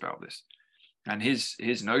decades about this. And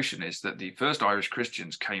his notion is that the first Irish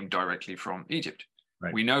Christians came directly from Egypt.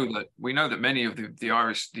 Right. We know that many of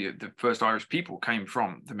the first Irish people came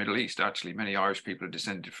from the Middle East. Actually, many Irish people are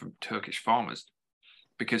descended from Turkish farmers,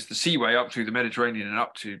 because the seaway up through the Mediterranean and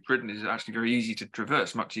up to Britain is actually very easy to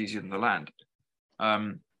traverse, much easier than the land.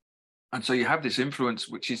 And so you have this influence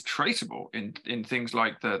which is traceable in things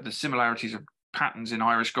like the similarities of patterns in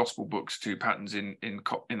Irish gospel books to patterns in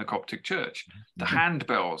the Coptic church. The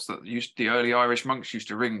handbells that the early Irish monks used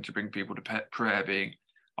to ring to bring people to prayer being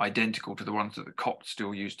identical to the ones that the Copts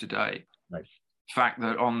still use today. Right. The fact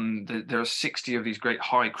that there are 60 of these great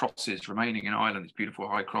high crosses remaining in Ireland, these beautiful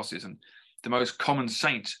high crosses, and the most common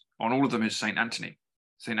saint on all of them is St. Anthony.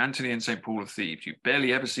 St. Anthony and St. Paul of Thebes. You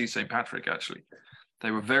barely ever see St. Patrick, actually. They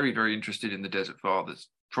were very, very interested in the Desert Fathers,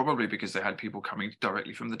 probably because they had people coming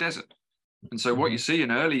directly from the desert. And so what you see in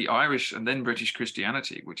early Irish and then British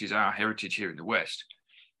Christianity, which is our heritage here in the West,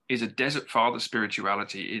 is a Desert Father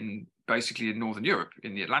spirituality basically in Northern Europe,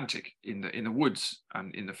 in the Atlantic, in the woods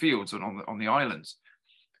and in the fields and on the islands.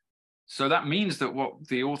 So that means that what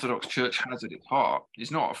the Orthodox Church has at its heart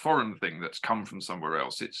is not a foreign thing that's come from somewhere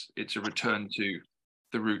else. It's a return to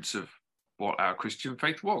the roots of what our Christian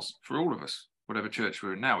faith was for all of us, whatever church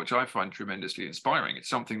we're in now, which I find tremendously inspiring. It's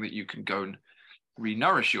something that you can go and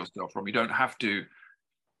re-nourish yourself from. You don't have to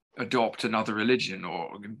adopt another religion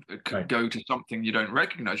or go to something you don't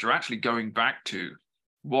recognize. You're actually going back to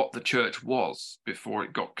what the church was before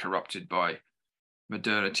it got corrupted by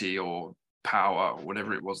modernity or power or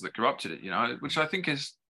whatever it was that corrupted it, which I think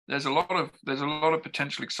there's a lot of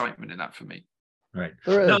potential excitement in that for me. Right.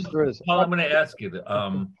 There is. Paul, I'm going to ask you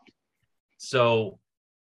that. So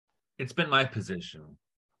it's been my position,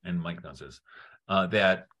 and Mike knows this,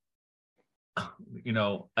 that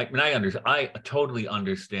I totally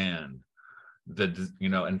understand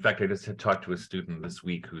in fact, I just had talked to a student this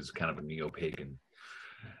week who's kind of a neo-pagan,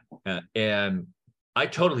 and I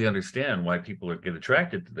totally understand why people get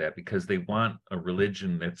attracted to that, because they want a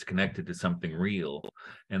religion that's connected to something real,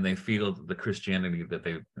 and they feel that the Christianity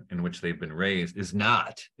in which they've been raised is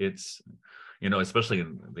not. It's, especially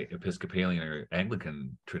in the Episcopalian or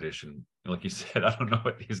Anglican tradition, like you said, I don't know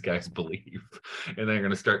what these guys believe, and they're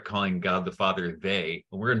going to start calling God the Father they.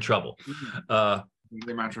 We're in trouble.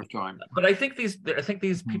 A matter of time. But I think these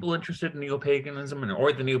people interested in neo-paganism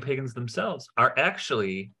or the neo-pagans themselves are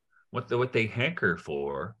actually what they hanker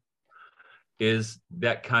for is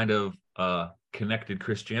that kind of connected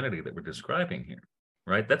Christianity that we're describing here,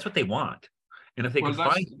 right? That's what they want. And if they could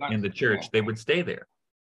find in the church, they would stay there.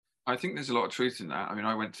 I think there's a lot of truth in that. I mean,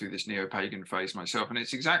 I went through this neo-pagan phase myself, and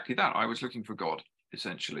it's exactly that. I was looking for God,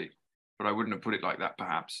 essentially, but I wouldn't have put it like that,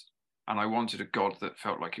 perhaps. And I wanted a God that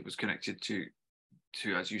felt like it was connected to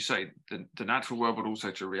as you say, the natural world, but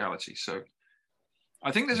also to reality. So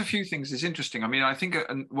I think there's a few things that's interesting. I mean, I think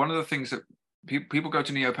one of the things that people go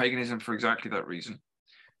to neo-paganism for exactly that reason.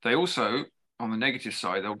 They also, on the negative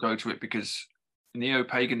side, they'll go to it because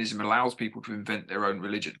neo-paganism allows people to invent their own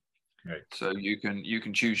religion. Right. So you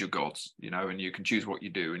can choose your gods, and you can choose what you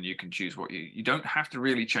do, and you can choose what you don't have to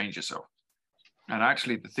really change yourself. And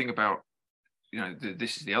actually, the thing about,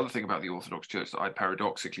 this is the other thing about the Orthodox Church that I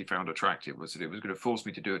paradoxically found attractive, was that it was going to force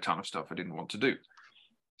me to do a ton of stuff I didn't want to do.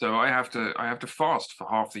 So I have to fast for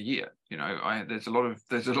half the year. There's a lot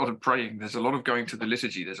of praying. There's a lot of going to the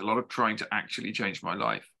liturgy. There's a lot of trying to actually change my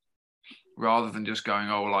life, rather than just going,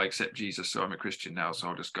 oh, well, I accept Jesus, so I'm a Christian now, so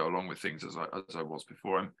I'll just go along with things as I was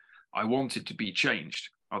before. I wanted to be changed.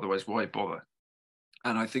 Otherwise, why bother?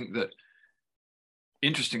 And I think that,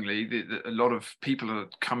 interestingly, a lot of people are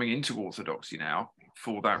coming into Orthodoxy now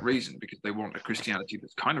for that reason, because they want a Christianity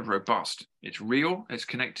that's kind of robust. It's real. It's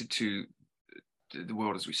connected to the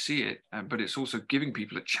world as we see it, but it's also giving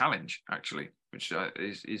people a challenge, actually, which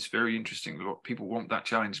is very interesting. A lot of people want that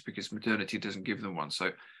challenge because modernity doesn't give them one.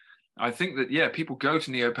 So I think that, yeah, people go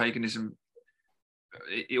to neo-paganism,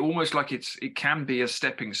 it almost like it can be a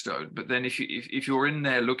stepping stone. But then if you're in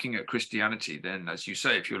there looking at Christianity, then, as you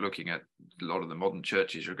say, if you're looking at a lot of the modern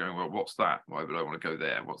churches, you're going, well, what's that? Why would I want to go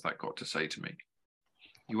there? What's that got to say to me?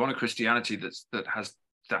 You want a Christianity that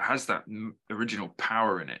has that original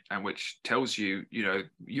power in it, and which tells you,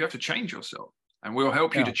 you have to change yourself, and we'll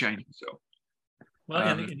help you to change yourself. Well,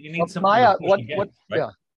 and you need something to push against, right? Yeah.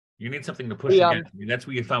 You need something to push against. I mean, that's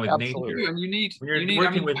what you found with Absolutely. nature. And you need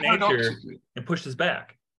working with nature, it pushes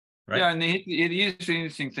back, right? Yeah, and it is an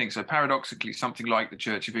interesting thing. So paradoxically, something like the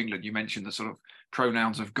Church of England, you mentioned the sort of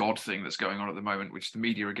pronouns of God thing that's going on at the moment, which the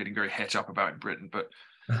media are getting very het up about in Britain. But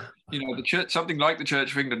the church, something like the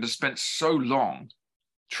Church of England, has spent so long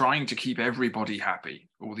trying to keep everybody happy.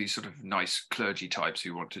 All these sort of nice clergy types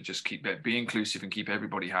who want to just be inclusive and keep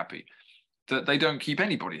everybody happy, that they don't keep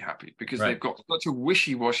anybody happy, because they've got such a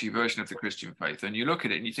wishy-washy version of the Christian faith. And you look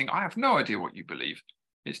at it and you think, I have no idea what you believe.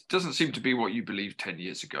 It doesn't seem to be what you believed 10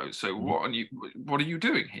 years ago. So what are you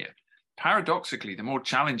doing here? Paradoxically, the more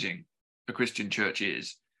challenging a Christian church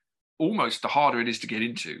is, almost the harder it is to get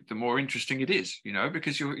into, the more interesting it is,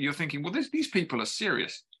 because you're thinking, well, these people are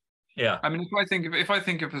serious. Yeah. I mean, if I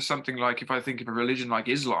think of a religion like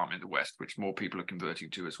Islam in the West, which more people are converting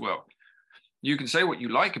to as well, you can say what you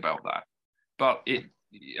like about that, but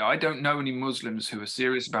I don't know any Muslims who are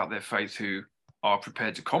serious about their faith who are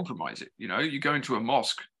prepared to compromise it. You go into a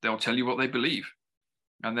mosque, they'll tell you what they believe,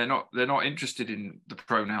 and they're not interested in the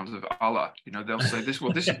pronouns of Allah. They'll say this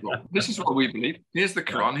is what we believe. Here's the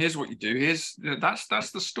Quran. Here's what you do.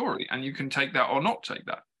 That's the story, and you can take that or not take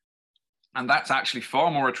that. And that's actually far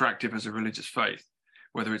more attractive as a religious faith,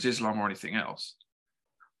 whether it's Islam or anything else,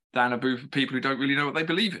 than a group of people who don't really know what they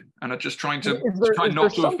believe in and are just trying to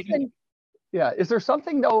not to offend. Yeah, is there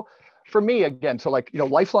something though, for me again, so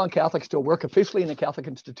lifelong Catholic, still work officially in a Catholic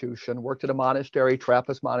institution, worked at a monastery,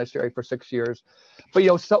 Trappist monastery for 6 years. But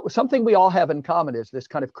something we all have in common is this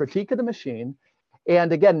kind of critique of the machine.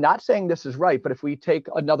 And again, not saying this is right, but if we take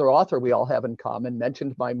another author we all have in common,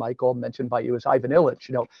 mentioned by Michael, mentioned by you, is Ivan Illich.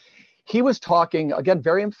 He was talking, again,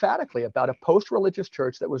 very emphatically about a post-religious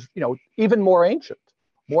church that was, even more ancient,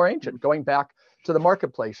 going back to the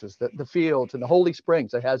marketplaces, the fields and the holy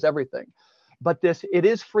springs. It has everything. But it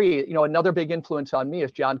is free. Another big influence on me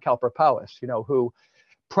is John Cowper Powys, who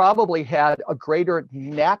probably had a greater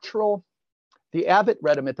natural, the abbot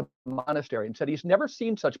read him at the monastery and said he's never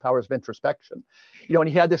seen such powers of introspection. And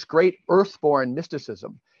he had this great earthborn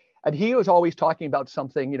mysticism. And he was always talking about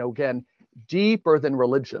something, again, deeper than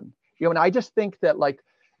religion. And I just think that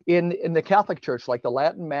in the Catholic Church, like the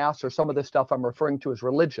Latin Mass or some of the stuff I'm referring to as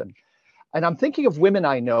religion. And I'm thinking of women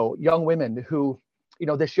I know, young women who,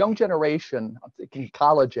 this young generation, I'm thinking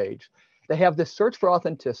college age, they have this search for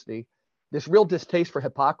authenticity, this real distaste for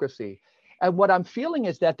hypocrisy. And what I'm feeling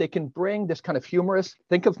is that they can bring this kind of humorous,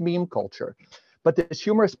 think of meme culture, but this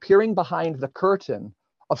humorous peering behind the curtain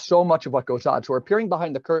of so much of what goes on. So we're peering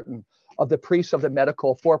behind the curtain of the priests of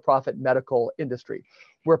the for-profit medical industry.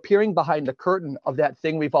 We're peering behind the curtain of that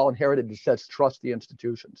thing we've all inherited that says trust the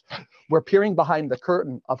institutions. We're peering behind the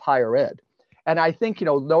curtain of higher ed. And I think,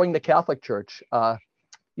 knowing the Catholic Church,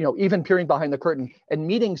 even peering behind the curtain and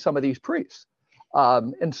meeting some of these priests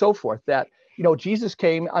and so forth, that, Jesus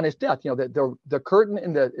came on his death, the curtain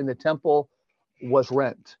in the temple was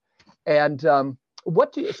rent. And so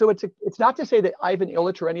it's not to say that Ivan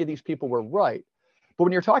Illich or any of these people were right, but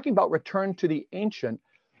when you're talking about return to the ancient,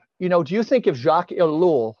 do you think if Jacques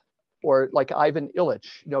Ellul or like Ivan Illich,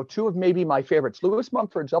 two of maybe my favorites, Lewis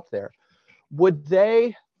Mumford's up there, would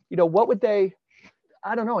they, what would they,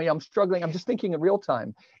 I don't know, I'm struggling. I'm just thinking in real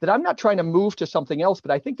time that I'm not trying to move to something else, but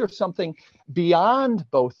I think there's something beyond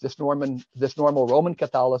both this normal Roman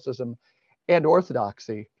Catholicism and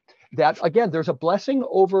Orthodoxy that, again, there's a blessing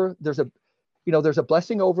over the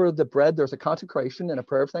bread. There's a consecration and a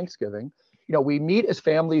prayer of thanksgiving. We meet as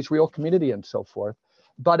families, real community and so forth.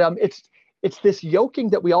 But it's this yoking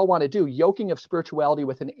that we all want to do, yoking of spirituality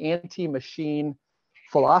with an anti-machine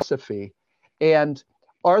philosophy. And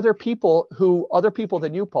are there people other people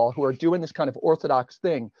than you, Paul, who are doing this kind of orthodox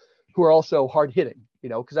thing, who are also hard hitting?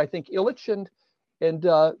 Because I think Illich and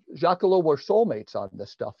Jacques Ellul were soulmates on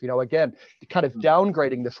this stuff. Again, kind of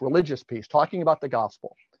downgrading this religious piece, talking about the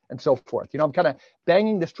gospel and so forth. I'm kind of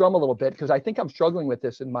banging this drum a little bit because I think I'm struggling with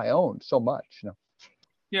this in my own so much.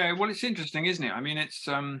 Yeah, well, it's interesting, isn't it? I mean, it's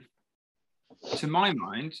to my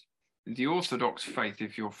mind, the Orthodox faith,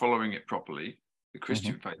 if you're following it properly, the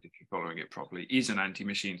Christian faith, if you're following it properly, is an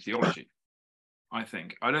anti-machine theology. I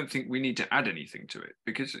don't think we need to add anything to it,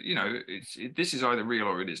 because this is either real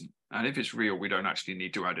or it isn't. And if it's real, we don't actually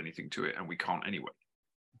need to add anything to it, and we can't anyway.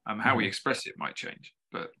 How we express it might change,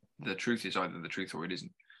 but the truth is either the truth or it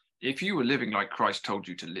isn't. If you were living like Christ told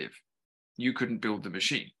you to live, you couldn't build the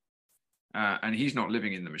machine. And he's not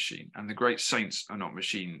living in the machine. And the great saints are not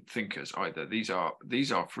machine thinkers either. These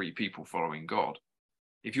are free people following God.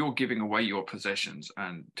 If you're giving away your possessions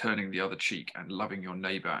and turning the other cheek and loving your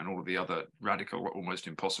neighbor and all of the other radical, almost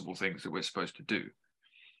impossible things that we're supposed to do,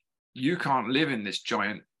 you can't live in this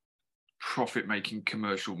giant profit-making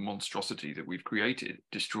commercial monstrosity that we've created,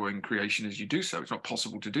 destroying creation as you do so. It's not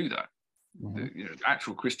possible to do that.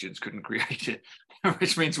 Actual Christians couldn't create it,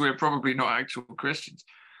 which means we're probably not actual Christians.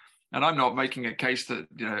 And I'm not making a case that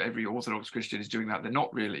every Orthodox Christian is doing that. They're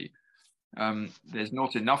not really. There's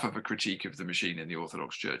not enough of a critique of the machine in the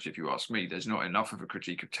Orthodox Church, if you ask me. There's not enough of a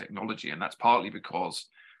critique of technology, and that's partly because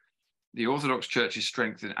the Orthodox Church's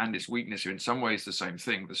strength and its weakness are in some ways the same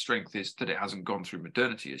thing. The strength is that it hasn't gone through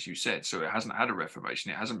modernity, as you said, so it hasn't had a reformation.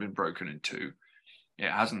 It hasn't been broken in two. It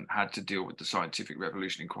hasn't had to deal with the scientific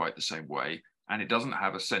revolution in quite the same way, and it doesn't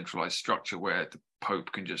have a centralized structure where the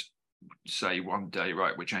Pope can just say one day,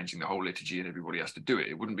 right, we're changing the whole liturgy and everybody has to do it.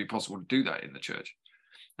 It wouldn't be possible to do that in the church.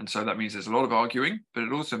 And so that means there's a lot of arguing, but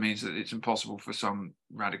it also means that it's impossible for some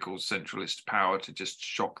radical centralist power to just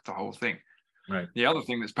shock the whole thing. Right. The other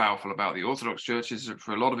thing that's powerful about the Orthodox Church is that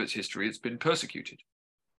for a lot of its history, it's been persecuted,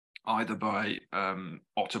 either by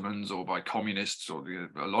Ottomans or by communists, or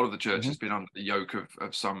a lot of the church has been under the yoke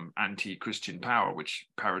of some anti-Christian power, which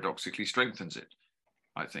paradoxically strengthens it,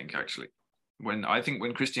 I think, actually. When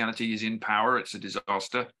Christianity is in power, it's a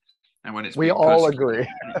disaster. And when it's we all agree.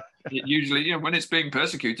 It usually, when it's being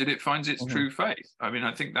persecuted, it finds its true faith. I mean,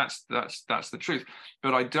 I think that's the truth.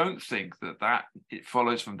 But I don't think that it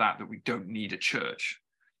follows from that we don't need a church.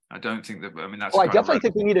 I don't think that. I mean, that's. I definitely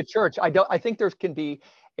think we need a church. I think there can be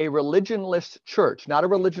a religionless church, not a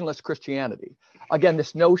religionless Christianity. Again,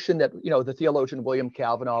 this notion that the theologian William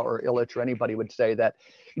Cavanaugh or Illich or anybody would say that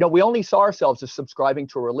we only saw ourselves as subscribing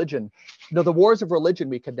to a religion. The wars of religion,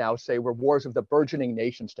 we could now say, were wars of the burgeoning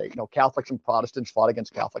nation state. Catholics and Protestants fought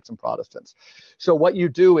against Catholics and Protestants. So what you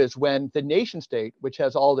do is, when the nation state, which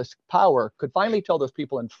has all this power, could finally tell those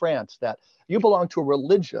people in France that you belong to a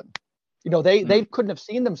religion, they couldn't have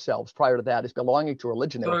seen themselves prior to that as belonging to a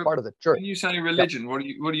religion. They were part of the church. When you say religion, what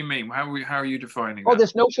do you mean? How are you defining that?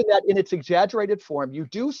 This notion that in its exaggerated form, you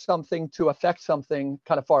do something to affect something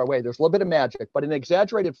kind of far away. There's a little bit of magic, but in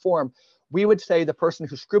exaggerated form, we would say the person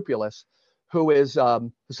who's scrupulous, who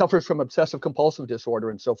suffers from obsessive compulsive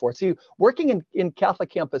disorder and so forth. See, working in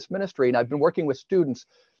Catholic campus ministry, and I've been working with students,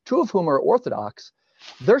 two of whom are Orthodox,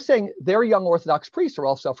 they're saying their young Orthodox priests are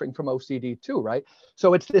all suffering from OCD too, right?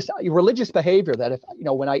 So it's this religious behavior that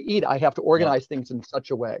when I eat, I have to organize things in such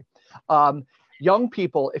a way. Young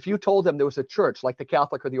people, if you told them there was a church like the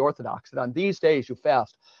Catholic or the Orthodox, that on these days you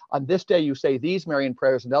fast, on this day you say these Marian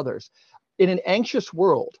prayers and others, in an anxious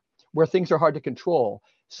world where things are hard to control,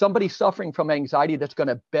 somebody suffering from anxiety that's going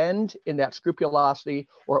to bend in that scrupulosity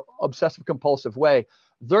or obsessive compulsive way,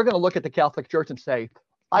 they're going to look at the Catholic Church and say,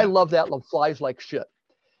 I love that, love flies like shit.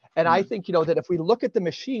 And I think, that if we look at the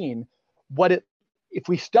machine, if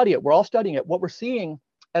we study it, we're all studying it, what we're seeing,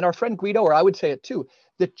 and our friend Guido, or I would say it too,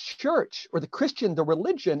 the church or the Christian, the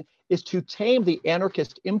religion is to tame the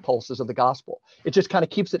anarchist impulses of the gospel. It just kind of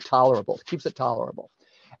keeps it tolerable,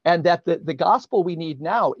 And that the gospel we need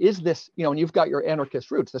now is this, and you've got your anarchist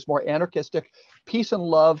roots, this more anarchistic peace and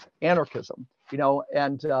love anarchism,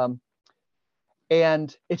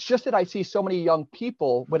 and it's just that I see so many young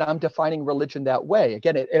people when I'm defining religion that way.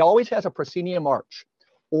 Again, it always has a proscenium arch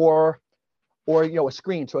or a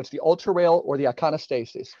screen. So it's the altar rail or the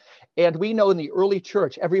iconostasis. And we know in the early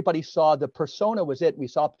church, everybody saw the persona was it. We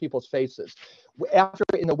saw people's faces. After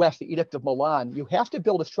in the West, the Edict of Milan, you have to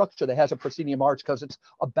build a structure that has a proscenium arch because it's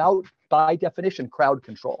about, by definition, crowd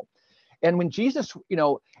control. And when Jesus,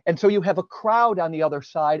 and so you have a crowd on the other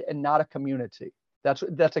side and not a community. That's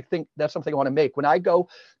a thing. That's something I want to make. When I go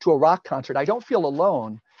to a rock concert, I don't feel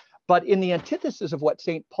alone, But in the antithesis of what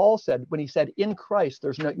St. Paul said, when he said, in Christ,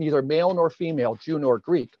 there's neither male nor female, Jew nor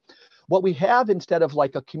Greek, what we have instead of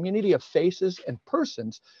like a community of faces and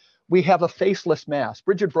persons, we have a faceless mass.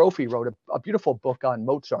 Bridget Brophy wrote a beautiful book on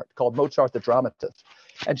Mozart called Mozart the Dramatist.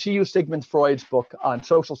 And she used Sigmund Freud's book on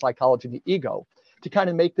social psychology and the ego to kind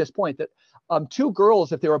of make this point that two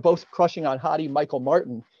girls, if they were both crushing on hottie Michael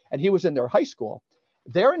Martin, and he was in their high school,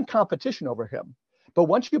 they're in competition over him. But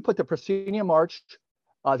once you put the proscenium arch,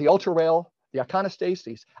 the ultra rail, the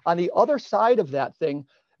iconostases, on the other side of that thing,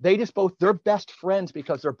 they're best friends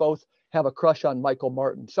because they're both have a crush on Michael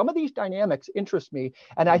Martin. Some of these dynamics interest me,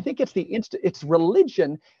 and I think it's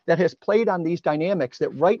religion that has played on these dynamics that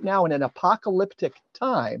right now in an apocalyptic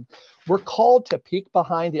time, we're called to peek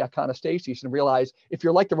behind the iconostases and realize if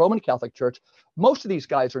you're like the Roman Catholic Church, most of these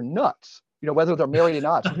guys are nuts, whether they're married or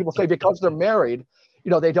not. Some people say because they're married,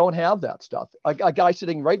 they don't have that stuff. A guy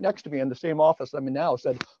sitting right next to me in the same office I'm in now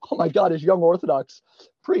said, oh my God, his young Orthodox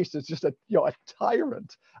priest is just a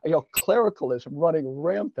tyrant, clericalism running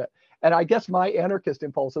rampant. And I guess my anarchist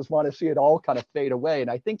impulses want to see it all kind of fade away. And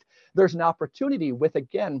I think there's an opportunity with,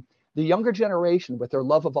 again, the younger generation with their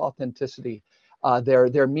love of authenticity,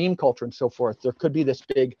 their meme culture and so forth. There could be this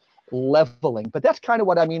big leveling, but that's kind of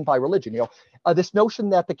what I mean by religion. This notion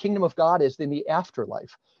that the kingdom of God is in the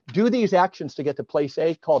afterlife. Do these actions to get to place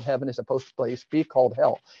A called heaven as opposed to place B called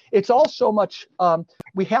hell. It's all so much,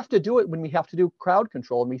 we have to do it when we have to do crowd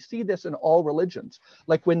control. And we see this in all religions.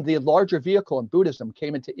 Like when the larger vehicle in Buddhism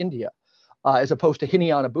came into India, as opposed to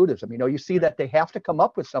Hinayana Buddhism, you see that they have to come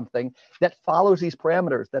up with something that follows these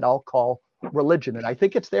parameters that I'll call religion. And I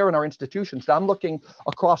think it's there in our institutions. So I'm looking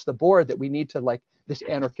across the board that we need to like this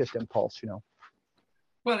anarchist impulse,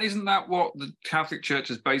 Well, isn't that what the Catholic Church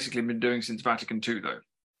has basically been doing since Vatican II, though?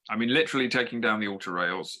 I mean, literally taking down the altar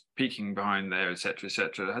rails, peeking behind there, etc.,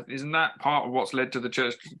 etc. Isn't that part of what's led to the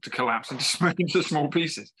church to collapse into small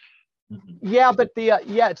pieces? Yeah, but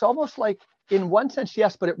it's almost like in one sense,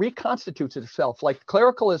 yes, but it reconstitutes itself. Like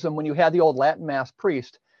clericalism, when you had the old Latin Mass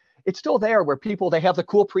priest, it's still there where they have the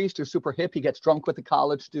cool priest who's super hip. He gets drunk with the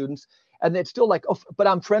college students. And it's still like, oh, but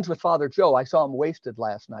I'm friends with Father Joe. I saw him wasted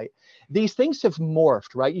last night. These things have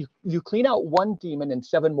morphed, right? You clean out one demon and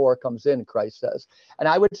 7 more comes in, Christ says. And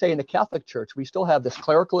I would say in the Catholic Church, we still have this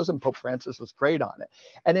clericalism. Pope Francis was great on it.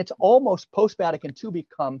 And it's almost post-Vatican II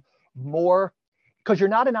become more, because you're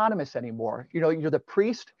not anonymous anymore. You're the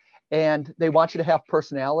priest and they want you to have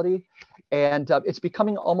personality. And it's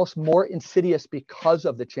becoming almost more insidious because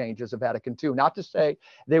of the changes of Vatican II. Not to say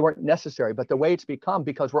they weren't necessary, but the way it's become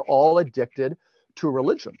because we're all addicted to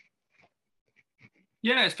religion.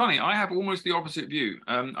 Yeah, it's funny. I have almost the opposite view.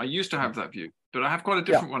 I used to have that view, but I have quite a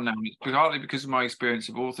different one now. It's partly because of my experience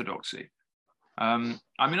of Orthodoxy. I mean,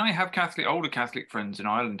 I have older Catholic friends in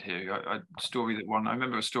Ireland here. I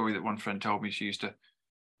remember a story that one friend told me. She used to,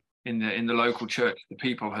 in the local church, the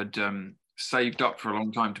people had saved up for a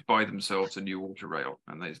long time to buy themselves a new altar rail,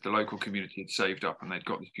 and the local community had saved up and they'd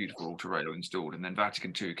got this beautiful altar rail installed. And then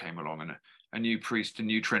Vatican II came along and a new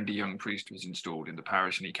trendy young priest was installed in the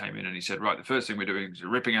parish, and he came in and he said, right, the first thing we're doing is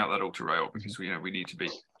ripping out that altar rail because we need to be,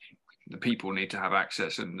 the people need to have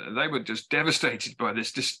access. And they were just devastated by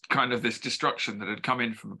this destruction that had come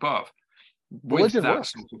in from above with that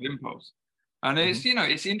sort of impulse. And it's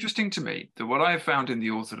it's interesting to me that what I have found in the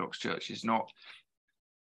Orthodox Church is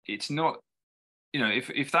it's not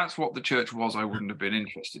if that's what the church was, I wouldn't have been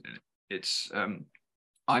interested in it.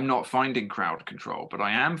 I'm not finding crowd control, but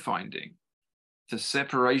I am finding the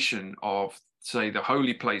separation of, say, the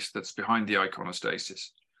holy place that's behind the iconostasis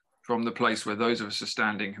from the place where those of us are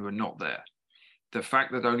standing who are not there. The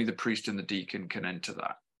fact that only the priest and the deacon can enter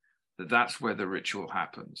that's where the ritual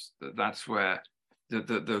happens, that's where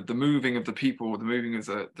the moving of the people, the moving of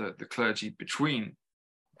the clergy between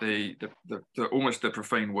the almost the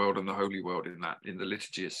profane world and the holy world in the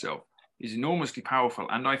liturgy itself is enormously powerful,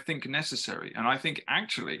 and I think necessary. And I think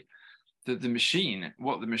actually that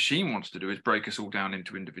what the machine wants to do is break us all down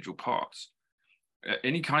into individual parts.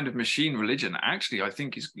 Any kind of machine religion actually, I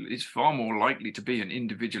think, is far more likely to be an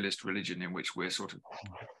individualist religion in which we're sort of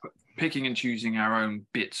picking and choosing our own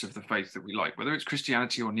bits of the faith that we like, whether it's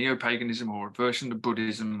Christianity or neo-paganism or a version of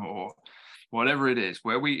Buddhism or whatever it is,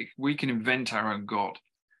 where we can invent our own God.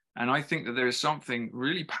 And I think that there is something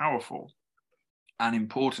really powerful and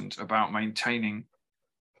important about maintaining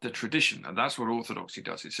the tradition. And that's what Orthodoxy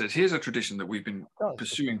does. It says, here's a tradition that we've been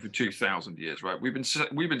pursuing for 2,000 years, right? We've been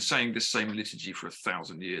saying this same liturgy for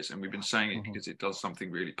 1,000 years, and we've been saying it because it does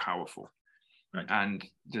something really powerful. Right. And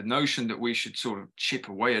the notion that we should sort of chip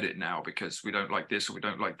away at it now because we don't like this or we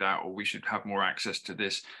don't like that, or we should have more access to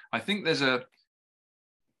this. I think there's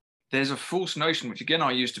there's a false notion, which again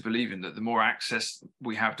I used to believe in, that the more access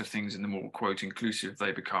we have to things and the more, quote, inclusive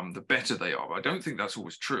they become, the better they are. But I don't think that's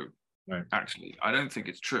always true. Right. Actually, I don't think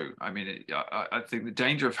it's true. I mean, I think the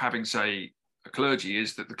danger of having, say, a clergy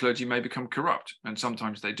is that the clergy may become corrupt, and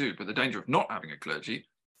sometimes they do. But the danger of not having a clergy,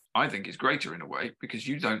 I think, is greater in a way, because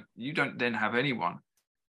you don't then have anyone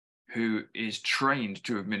who is trained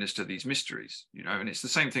to administer these mysteries, you know. And it's the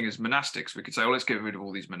same thing as monastics. We could say, oh, let's get rid of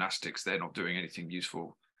all these monastics, they're not doing anything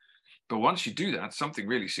useful. But once you do that, something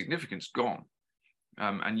really significant's gone.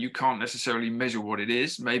 And you can't necessarily measure what it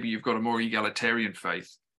is. Maybe you've got a more egalitarian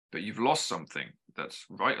faith, but you've lost something that's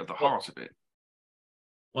right at the heart of it.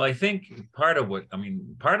 Well, I think part of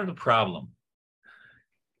the problem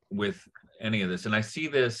with any of this, and I see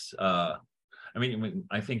this, I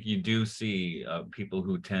think you do see people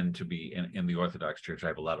who tend to be in the Orthodox Church. I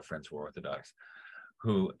have a lot of friends who are Orthodox,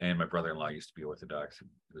 and my brother-in-law used to be Orthodox. He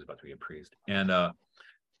was about to be a priest. And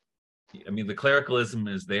the clericalism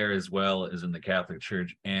is there as well as in the Catholic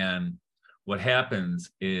Church. And what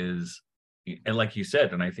happens is, and like you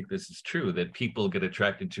said, and I think this is true, that people get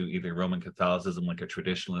attracted to either Roman Catholicism, like a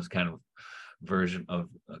traditionalist kind of version of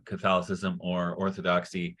Catholicism, or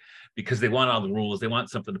Orthodoxy, because they want all the rules. They want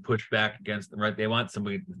something to push back against them, right? They want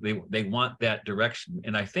somebody, they want that direction.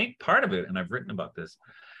 And I think part of it, and I've written about this,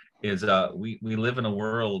 is we live in a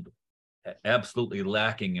world absolutely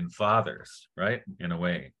lacking in fathers, right? In a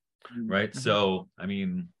way, right? So, I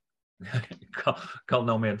mean, call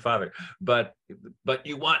no man father, but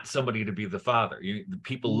you want somebody to be the father. The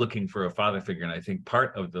people looking for a father figure, and I think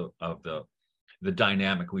part of the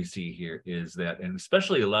dynamic we see here is that, and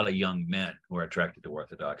especially a lot of young men who are attracted to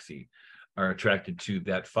Orthodoxy are attracted to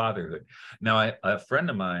that fatherhood. Now, a friend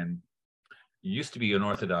of mine used to be an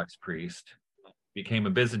Orthodox priest, became a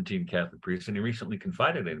Byzantine Catholic priest, and he recently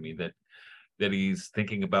confided in me that he's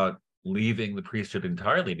thinking about leaving the priesthood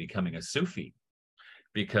entirely, becoming a Sufi,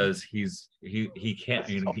 because he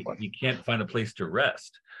can't find a place to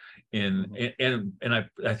rest in. And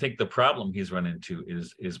I think the problem he's run into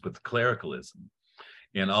is with clericalism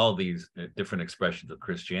and all these different expressions of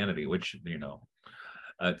Christianity, which, you know,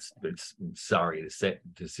 it's sorry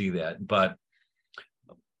to see that, but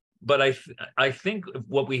I think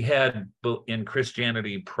what we had in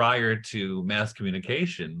Christianity prior to mass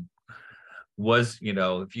communication was, you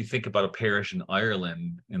know, if you think about a parish in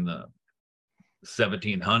Ireland in the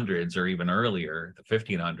 1700s or even earlier, the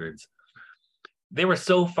 1500s, they were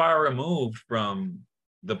so far removed from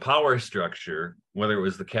the power structure, whether it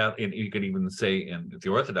was the Catholic, and you could even say in the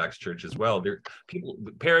Orthodox Church as well.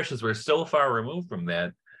 Parishes were so far removed from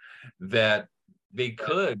that they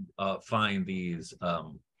could find these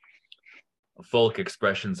folk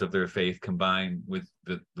expressions of their faith combined with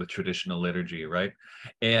the traditional liturgy, right?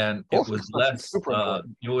 And it was less.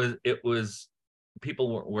 It was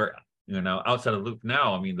people were you know, outside of the loop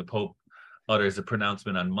now. I mean, the Pope utters a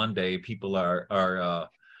pronouncement on Monday. People are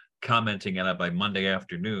commenting on it by Monday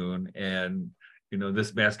afternoon, and you know,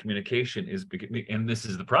 this mass communication is, and this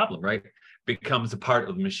is the problem, right? Becomes a part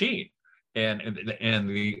of the machine, and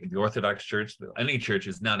the Orthodox Church, any church,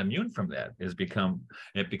 is not immune from that. It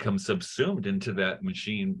becomes subsumed into that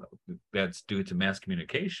machine that's due to mass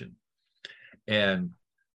communication, and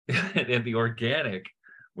and the organic,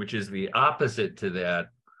 which is the opposite to that,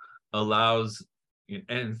 allows, and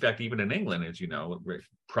in fact, even in England, as you know,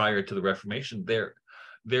 prior to the Reformation,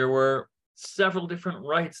 there were several different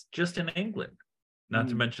rites just in England. Not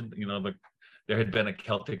to mention, you know, there had been a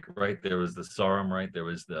Celtic rite, there was the Sarum rite, there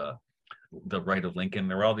was the rite of Lincoln.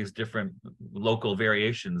 There were all these different local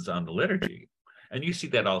variations on the liturgy, and you see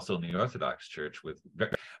that also in the Orthodox Church.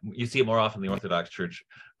 You see it more often in the Orthodox Church,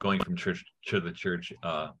 going from church to the church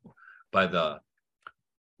by the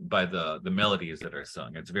melodies that are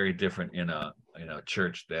sung. It's very different in a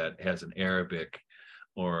church that has an Arabic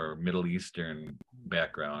or Middle Eastern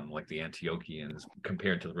background, like the Antiochians,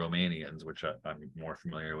 compared to the Romanians, which I'm more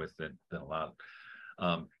familiar with than a lot.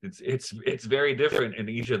 It's very different in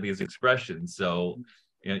each of these expressions, so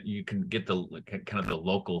you can get the kind of the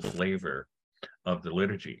local flavor of the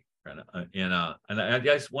liturgy, and I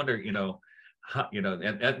just wonder, you know, how, you know,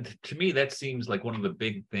 and to me that seems like one of the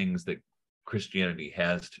big things that Christianity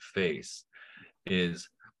has to face is,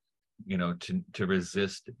 you know, to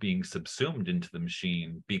resist being subsumed into the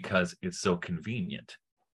machine because it's so convenient.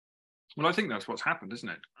 Well, I think that's what's happened, isn't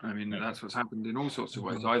it? I mean, that's what's happened in all sorts of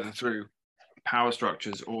ways, either through power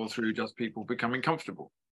structures or through just people becoming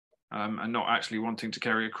comfortable and not actually wanting to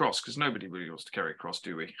carry a cross, because nobody really wants to carry a cross,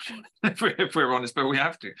 do we? if we're honest, but we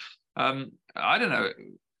have to. I don't know.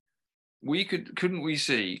 Couldn't we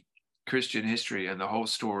see Christian history and the whole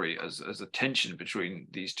story as a tension between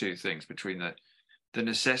these two things, between the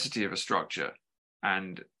necessity of a structure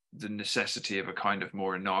and the necessity of a kind of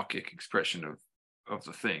more anarchic expression of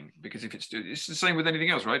the thing. Because if it's the same with anything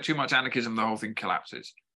else, right? Too much anarchism, the whole thing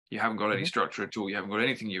collapses. You haven't got any structure at all. You haven't got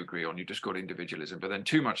anything you agree on. You just got individualism. But then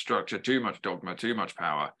too much structure, too much dogma, too much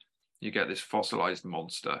power, you get this fossilized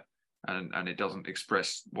monster, and it doesn't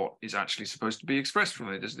express what is actually supposed to be expressed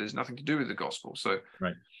from it. There's nothing to do with the gospel. So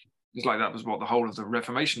right. It's like that was what the whole of the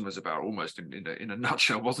Reformation was about, almost in a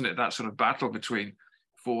nutshell, wasn't it? That sort of battle between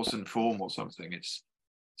force and form or something. It's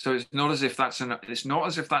not as if that's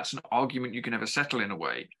an argument you can ever settle in a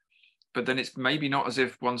way, but then it's maybe not as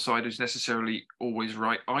if one side is necessarily always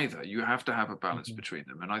right either. You have to have a balance between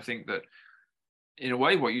them. And I think that in a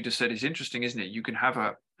way, what you just said is interesting, isn't it? You can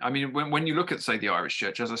have when you look at, say, the Irish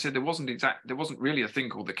church, as I said, there wasn't really a thing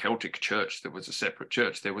called the Celtic church that was a separate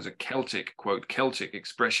church. There was a Celtic, quote, Celtic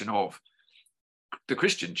expression of the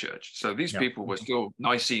Christian church. So these people were still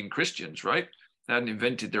Nicene Christians, right? They hadn't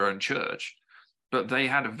invented their own church, but they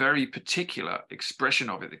had a very particular expression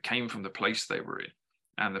of it that came from the place they were in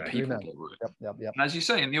and the people they were in. Yep. And as you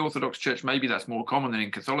say, in the Orthodox Church, maybe that's more common than in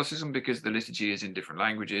Catholicism because the liturgy is in different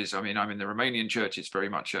languages. I mean, I'm in the Romanian church. It's very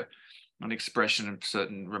much an expression of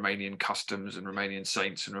certain Romanian customs and Romanian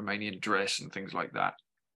saints and Romanian dress and things like that.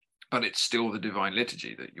 But it's still the divine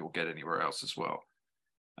liturgy that you'll get anywhere else as well.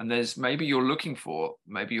 And maybe you're looking for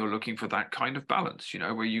that kind of balance,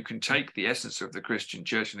 where you can take the essence of the Christian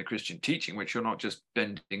church and the Christian teaching, which you're not just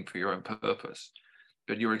bending for your own purpose,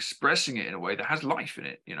 but you're expressing it in a way that has life in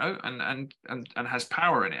it, and has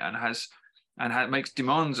power in it, and makes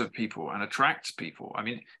demands of people and attracts people. I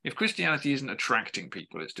mean, if Christianity isn't attracting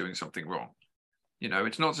people, it's doing something wrong.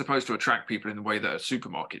 It's not supposed to attract people in the way that a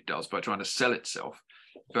supermarket does by trying to sell itself,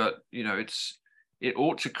 but it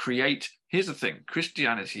ought to create. Here's the thing: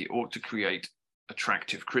 Christianity ought to create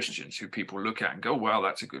attractive Christians who people look at and go, "Wow,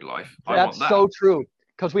 that's a good life. I want that." That's so true.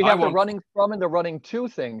 Because we have the running from and the running to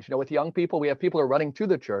things. With young people, we have people who are running to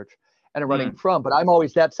the church and are running from. But I'm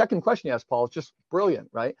always, that second question you asked, Paul, is just brilliant,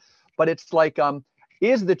 right? But it's like,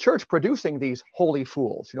 is the church producing these holy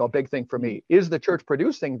fools? A big thing for me. Is the church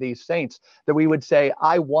producing these saints that we would say,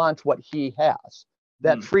 I want what he has,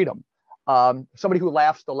 that freedom? Somebody who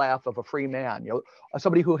laughs the laugh of a free man,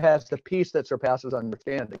 somebody who has the peace that surpasses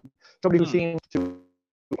understanding, somebody who seems to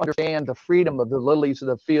understand the freedom of the lilies of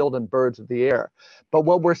the field and birds of the air. But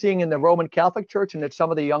what we're seeing in the Roman Catholic Church, and it's some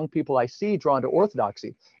of the young people I see drawn to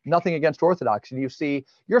Orthodoxy, nothing against Orthodoxy. You see,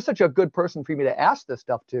 you're such a good person for me to ask this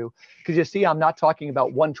stuff to, because you see, I'm not talking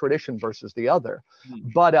about one tradition versus the other.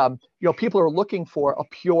 But, people are looking for a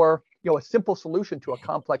pure, a simple solution to a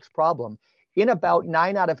complex problem in about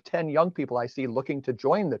 9 out of 10 young people I see looking to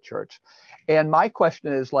join the church. And my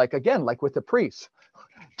question is, like with the priests,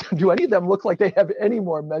 do any of them look like they have any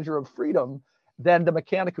more measure of freedom than the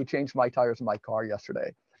mechanic who changed my tires in my car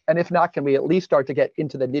yesterday? And if not, can we at least start to get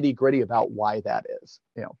into the nitty gritty about why that is?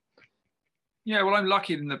 Yeah, well, I'm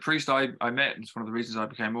lucky in the priest I met. It's one of the reasons I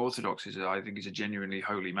became Orthodox is that I think he's a genuinely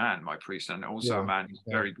holy man, my priest, and also a man who's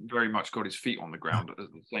very, very much got his feet on the ground at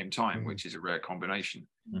the same time, which is a rare combination.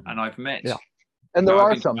 And I've met. And there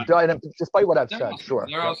are some, despite what I've said, sure.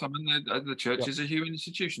 There are some, and the church is a human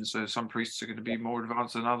institution. So some priests are going to be more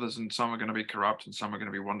advanced than others, and some are going to be corrupt, and some are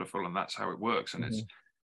going to be wonderful, and that's how it works. And it's,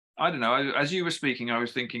 I don't know, as you were speaking, I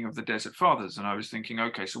was thinking of the Desert Fathers, and I was thinking,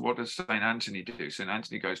 okay, so what does St. Anthony do? St.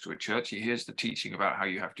 Anthony goes to a church, he hears the teaching about how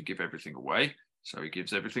you have to give everything away, so he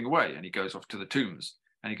gives everything away, and he goes off to the tombs,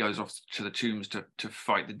 and he goes off to the tombs to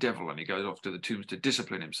fight the devil, and he goes off to the tombs to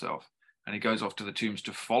discipline himself, and he goes off to the tombs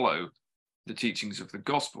to follow the teachings of the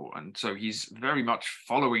gospel. And so he's very much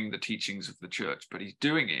following the teachings of the church, but he's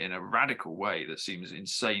doing it in a radical way that seems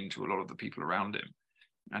insane to a lot of the people around him.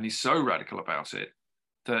 And he's so radical about it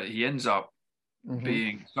that he ends up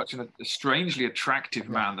being such a strangely attractive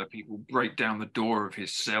man that people break down the door of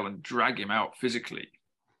his cell and drag him out physically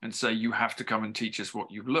and say, you have to come and teach us what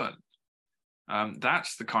you've learned.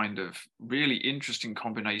 That's the kind of really interesting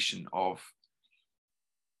combination of,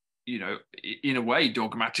 in a way,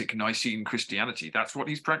 dogmatic Nicene Christianity. That's what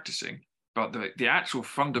he's practicing. But the actual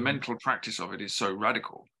fundamental practice of it is so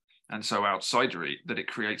radical and so outsidery that it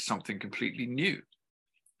creates something completely new.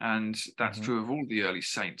 And that's true of all the early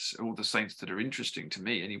saints, all the saints that are interesting to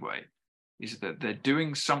me anyway, is that they're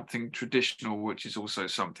doing something traditional, which is also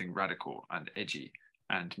something radical and edgy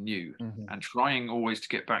and new, and trying always to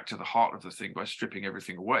get back to the heart of the thing by stripping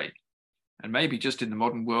everything away. And maybe just in the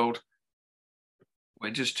modern world, we're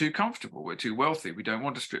just too comfortable. We're too wealthy. We don't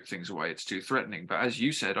want to strip things away. It's too threatening. But as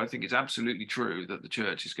you said, I think it's absolutely true that the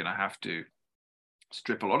church is going to have to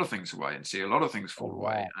strip a lot of things away and see a lot of things fall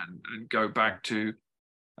away and go back to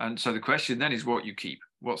And so the question then is what you keep.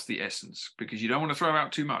 What's the essence? Because you don't want to throw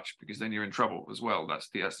out too much, because then you're in trouble as well. That's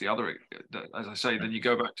the other, as I say, then you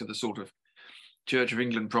go back to the sort of Church of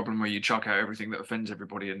England problem where you chuck out everything that offends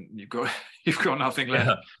everybody and you've got nothing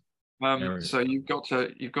left. So you've got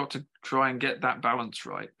to try and get that balance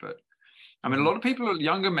right. But I mean, a lot of people,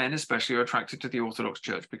 younger men especially, are attracted to the Orthodox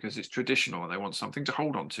Church because it's traditional and they want something to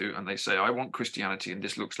hold on to. And they say, I want Christianity and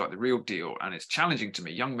this looks like the real deal. And it's challenging to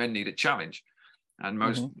me. Young men need a challenge. And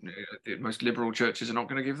most liberal churches are not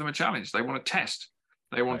going to give them a challenge. They want a test.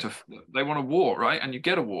 They want a war, right? And you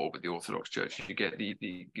get a war with the Orthodox Church. You get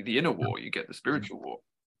the inner war. You get the spiritual war.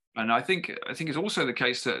 And I think it's also the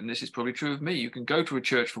case that, and this is probably true of me, you can go to a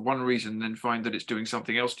church for one reason and then find that it's doing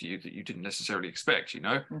something else to you that you didn't necessarily expect. You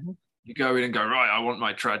know, you go in and go, right, I want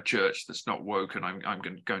my trad church that's not woke, and I'm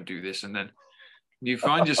going to go and do this, and then you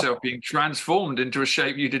find yourself being transformed into a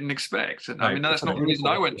shape you didn't expect. And I mean, that's not the reason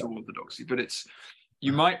I went to Orthodoxy, but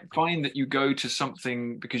you might find that you go to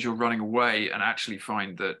something because you're running away and actually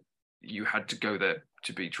find that you had to go there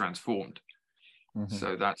to be transformed.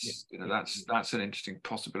 So that's an interesting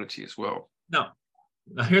possibility as well. Now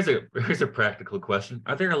here's a practical question.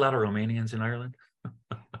 Are there a lot of Romanians in Ireland?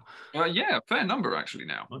 Yeah, a fair number actually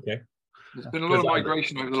now. Okay. There's been a lot of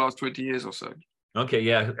migration over the last 20 years or so. Okay,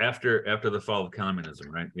 yeah, after the fall of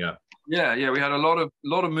communism, right? Yeah. Yeah, we had a lot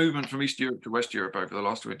of movement from East Europe to West Europe over the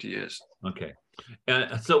last 20 years. Okay.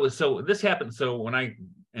 So this happened. So when I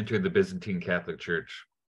entered the Byzantine Catholic Church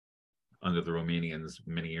under the Romanians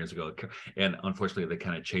many years ago, and unfortunately they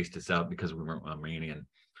kind of chased us out because we weren't Romanian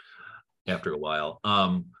after a while.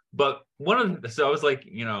 But so I was like,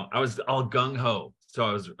 I was all gung ho.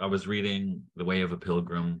 So I was reading The Way of a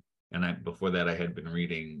Pilgrim, and before that I had been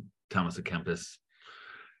reading Thomas à Kempis.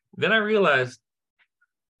 Then I realized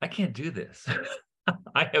I can't do this.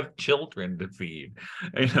 I have children to feed.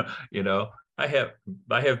 I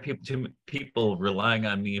have people relying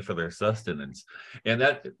on me for their sustenance,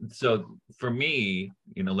 and so for me,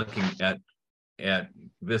 looking at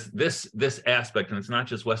this aspect, and it's not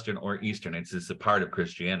just Western or Eastern, it's a part of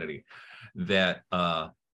Christianity that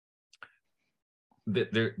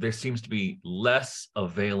there seems to be less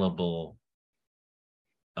available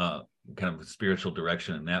kind of spiritual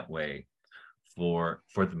direction in that way for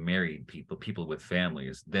the married people with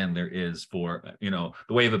families than there is for The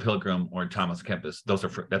Way of a Pilgrim or Thomas Kempis.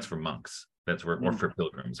 That's for monks. Or for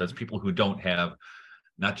pilgrims. That's people who don't have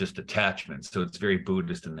not just attachments. So it's very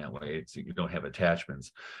Buddhist in that way. You don't have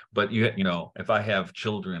attachments, but if I have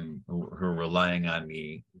children who are relying on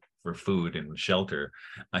me for food and shelter,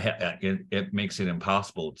 it makes it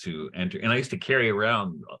impossible to enter. And I used to carry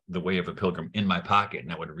around The Way of a Pilgrim in my pocket,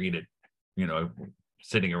 and I would read it,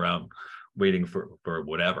 sitting around waiting for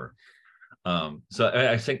whatever. So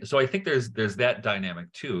I think there's that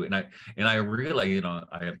dynamic too. And I really,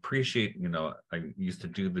 I appreciate, I used to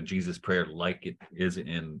do the Jesus prayer like it is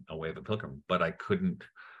in A Way of a Pilgrim, but I couldn't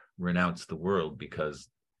renounce the world because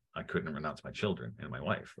I couldn't renounce my children and my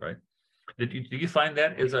wife, right? Do you find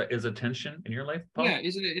that is a tension in your life, Paul? Yeah,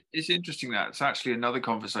 isn't it? It's interesting that it's actually another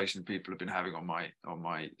conversation people have been having on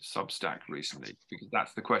my Substack recently, because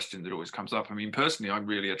that's the question that always comes up. I mean, personally, I'm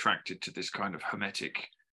really attracted to this kind of hermetic,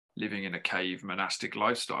 living in a cave, monastic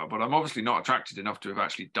lifestyle, but I'm obviously not attracted enough to have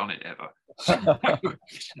actually done it ever.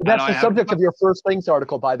 That's the subject of your First Things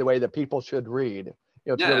article, by the way, that people should read.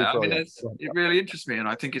 It's really brilliant. It really interests me, and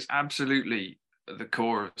I think it's absolutely the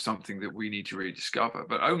core of something that we need to rediscover.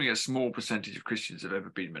 But only a small percentage of Christians have ever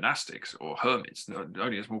been monastics or hermits.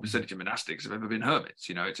 Only a small percentage of monastics have ever been hermits.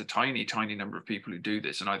 It's a tiny number of people who do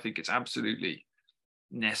this, and I think it's absolutely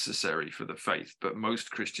necessary for the faith. But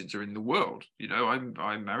most Christians are in the world.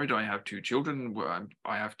 I'm married, I have 2 children,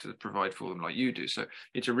 I have to provide for them like you do. So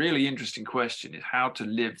it's a really interesting question, is how to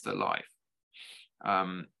live the life,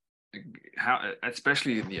 how,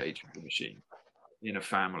 especially in the age of the machine, in a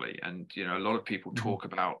family. And a lot of people talk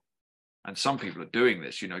about, and some people are doing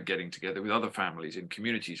this, getting together with other families in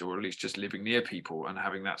communities, or at least just living near people and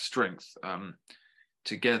having that strength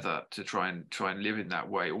together to try and live in that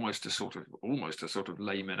way, almost a sort of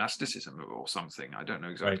lay monasticism or something. I don't know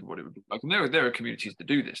exactly what it would be like. And there are communities that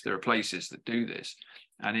do this. There are places that do this.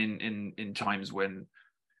 And in times when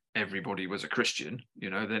everybody was a Christian,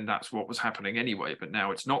 then that's what was happening anyway. But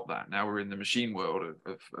now it's not that. Now we're in the machine world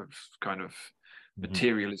of kind of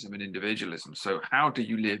materialism and individualism. So how do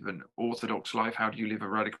you live an orthodox life? How do you live a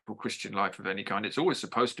radical Christian life of any kind? It's always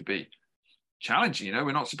supposed to be challenging.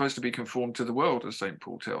 We're not supposed to be conformed to the world, as St.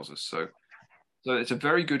 Paul tells us. So it's a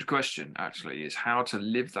very good question, actually, is how to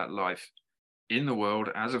live that life in the world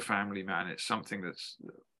as a family man. It's something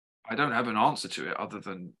I don't have an answer to it other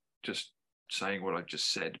than just saying what I've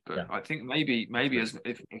just said, but Yeah. I think maybe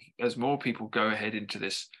as more people go ahead into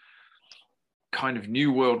this kind of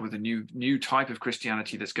new world with a new type of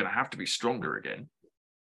Christianity that's going to have to be stronger again,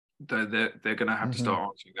 they're going to have to start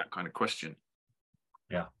answering that kind of question.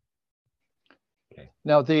 Yeah. Okay.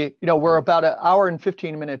 Now we're about an hour and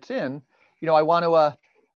 15 minutes in. I want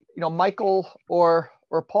to Michael or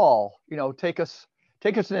Paul, take us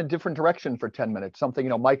in a different direction for 10 minutes. Something,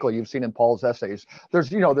 Michael, you've seen in Paul's essays.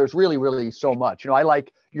 There's really, really so much. I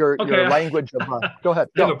like your language of. Go ahead.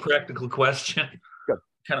 I have a practical question.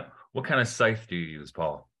 Good. What kind of scythe do you use,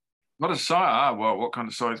 Paul? Not a scythe. Well, what kind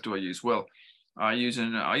of scythe do I use? Well, I use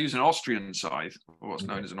an Austrian scythe, or what's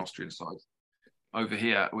known as an Austrian scythe, over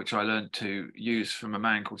here, which I learned to use from a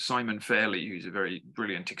man called Simon Fairley, who's a very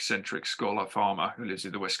brilliant, eccentric scholar farmer who lives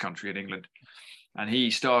in the West Country in England. And he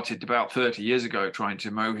started about 30 years ago trying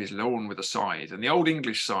to mow his lawn with a scythe. And the Old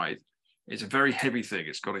English scythe is a very heavy thing.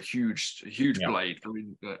 It's got a huge blade,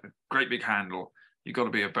 a great big handle. You've got to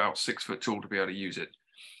be about 6 foot tall to be able to use it.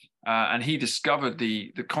 And he discovered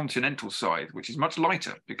the continental scythe, which is much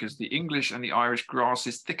lighter because the English and the Irish grass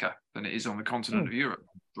is thicker than it is on the continent of Europe,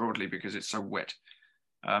 broadly because it's so wet.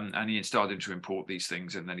 And he started to import these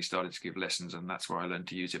things, and then he started to give lessons, and that's where I learned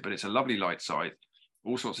to use it. But it's a lovely light scythe,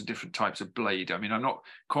 all sorts of different types of blade. I mean, I'm not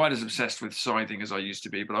quite as obsessed with scything as I used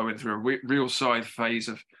to be, but I went through a real scythe phase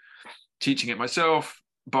of teaching it myself,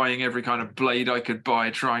 buying every kind of blade I could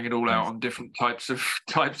buy, trying it all out on different types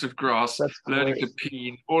of grass, learning to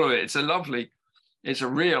peen, all of it. It's a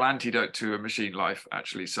real antidote to a machine life,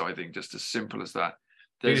 actually, scything, just as simple as that.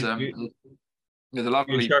 There's a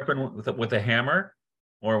lovely. You sharpen with a hammer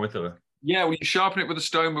or with a. Yeah, well, you sharpen it with a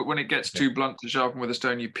stone, but when it gets too blunt to sharpen with a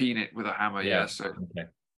stone, you peen it with a hammer. Yeah. So. Okay.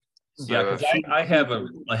 Yeah, because I have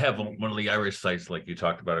one of the Irish scythes like you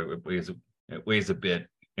talked about. It weighs a bit.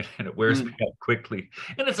 And it wears me out quickly,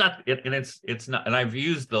 and it's not. And I've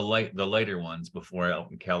used the lighter ones before out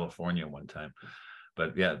in California one time,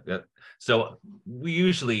 but yeah, so we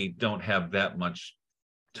usually don't have that much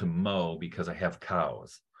to mow because I have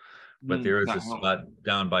cows. But there is a spot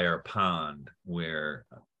down by our pond where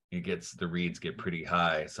the reeds get pretty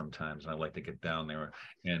high sometimes, and I like to get down there.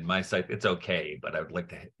 And my scythe, it's okay, but I would like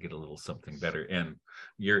to get a little something better. And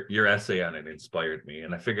your essay on it inspired me,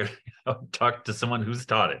 and I figured I'll talk to someone who's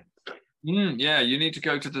taught it. Yeah, you need to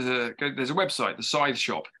go to there's a website, the Scythe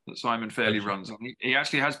Shop, that Simon Fairley runs. And he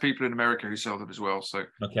actually has people in America who sell them as well. So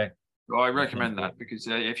I recommend that, because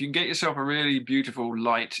if you can get yourself a really beautiful,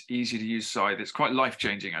 light, easy to use scythe, it's quite life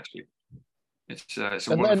changing. Actually, it's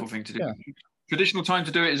a wonderful thing to do. Yeah. Traditional time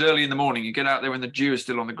to do it is early in the morning. You get out there when the dew is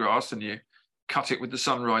still on the grass, and you cut it with the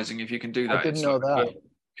sun rising. If you can do that, I didn't know that.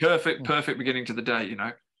 Perfect beginning to the day.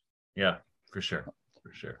 Yeah, for sure.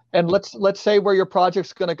 And let's say where your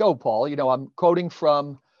project's going to go, Paul. I'm quoting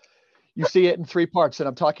from. You see it in 3 parts, and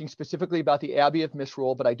I'm talking specifically about the Abbey of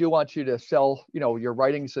Misrule, but I do want you to sell, your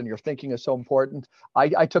writings, and your thinking is so important.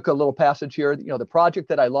 I took a little passage here. The project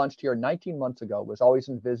that I launched here 19 months ago was always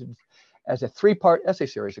envisaged as a 3-part essay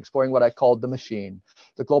series exploring what I called the machine,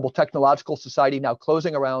 the global technological society now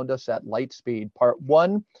closing around us at light speed. Part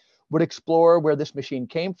 1 would explore where this machine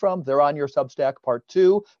came from. They're on your Substack. Part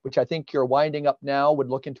 2, which I think you're winding up now, would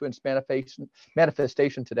look into its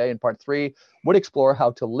manifestation today. And Part 3 would explore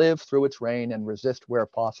how to live through its reign and resist where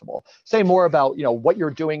possible. Say more about what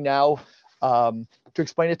you're doing now to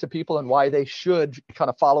explain it to people and why they should kind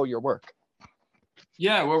of follow your work.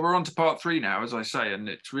 Yeah, well, we're on to Part 3 now, as I say, and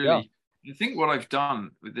it's really. Yeah. I think what I've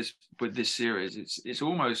done with this series, it's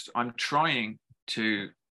almost, I'm trying to,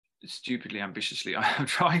 stupidly ambitiously, I'm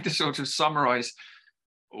trying to sort of summarize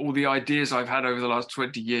all the ideas I've had over the last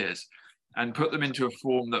 20 years and put them into a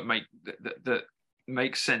form that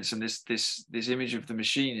makes sense. And this image of the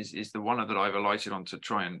machine is the one that I've alighted on to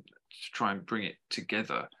try and bring it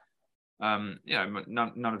together. None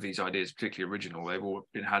of these ideas are particularly original. They've all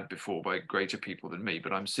been had before by greater people than me,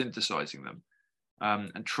 but I'm synthesizing them.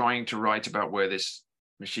 And trying to write about where this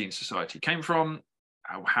machine society came from,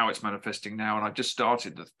 how it's manifesting now. And I've just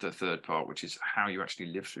started the 3rd part, which is how you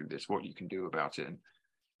actually live through this, what you can do about it. And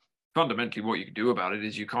fundamentally, what you can do about it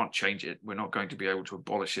is you can't change it. We're not going to be able to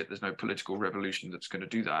abolish it. There's no political revolution that's going to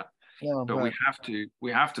do that. Yeah, but right.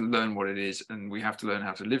 we have to learn what it is, and we have to learn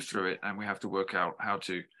how to live through it, and we have to work out how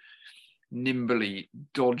to nimbly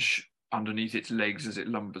dodge underneath its legs as it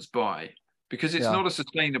lumbers by. Because it's not a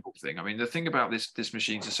sustainable thing. I mean, the thing about this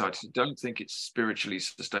machine society, I don't think it's spiritually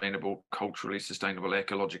sustainable, culturally sustainable,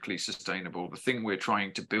 ecologically sustainable. The thing we're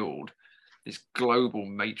trying to build, this global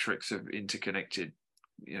matrix of interconnected,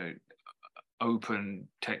 open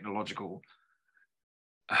technological,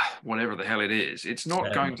 whatever the hell it is, it's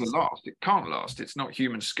not going to last. It can't last. It's not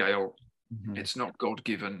human scale. It's not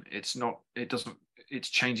God-given. It's not, it doesn't, it's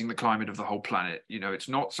changing the climate of the whole planet. You know, it's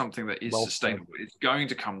not something that is sustainable. It's going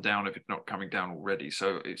to come down if it's not coming down already.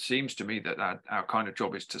 So it seems to me that our kind of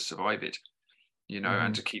job is to survive it, you know,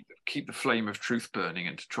 and to keep the flame of truth burning,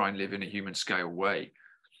 and to try and live in a human scale way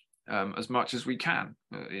as much as we can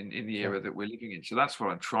in the era that we're living in. So that's what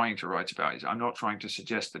I'm trying to write about. Is I'm not trying to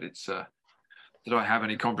suggest that it's that I have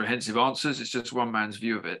any comprehensive answers. It's just one man's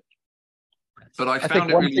view of it. But I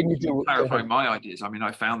found it really clarifying my ideas. I mean,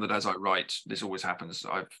 I found that as I write, this always happens.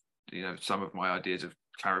 You know, some of my ideas have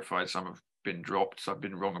clarified, some have been dropped. So I've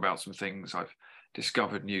been wrong about some things. I've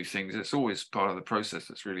discovered new things. It's always part of the process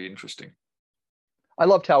that's really interesting. I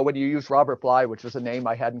loved how when you used Robert Bly, which was a name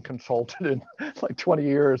I hadn't consulted in like 20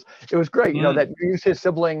 years, it was great, you know, that you used his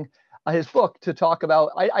sibling, his book to talk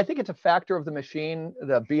about, I think it's a factor of the machine,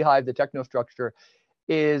 the beehive, the technostructure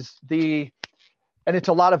is and it's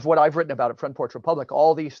a lot of what I've written about at Front Porch Republic,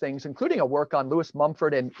 all these things, including a work on Lewis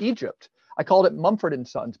Mumford and Egypt. I called it Mumford and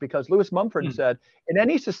Sons because Lewis Mumford said, in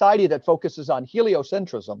any society that focuses on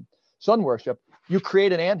heliocentrism, sun worship, you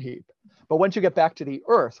create an ant-heap. But once you get back to the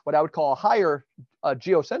Earth, what I would call a higher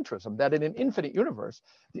geocentrism, that in an infinite universe,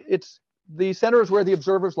 it's the center is where the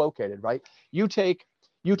observer is located, right? You take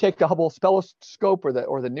the Hubble telescope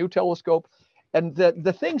or the new telescope, and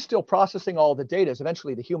the thing still processing all the data is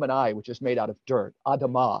eventually the human eye, which is made out of dirt,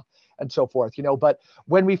 Adamah, and so forth, you know. But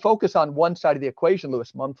when we focus on one side of the equation,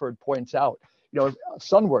 Lewis Mumford points out, you know,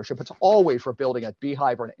 sun worship, it's always for building a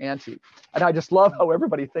beehive or an ant-heap. And I just love how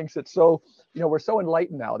everybody thinks it's so, you know, we're so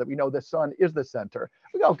enlightened now that we know the sun is the center.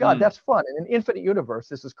 We go, oh, God, that's fun. In an infinite universe,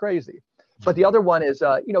 this is crazy. But the other one is,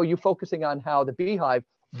 you know, you focusing on how the beehive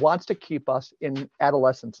wants to keep us in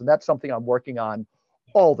adolescence. And that's something I'm working on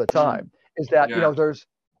all the time, is that, you know,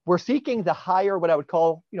 we're seeking the higher, what I would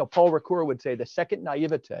call, you know, Paul Ricoeur would say, the second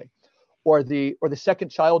naivete, or the second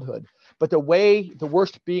childhood. But the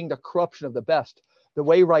worst being the corruption of the best, the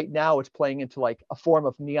way right now it's playing into like a form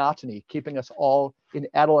of neoteny, keeping us all in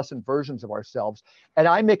adolescent versions of ourselves. And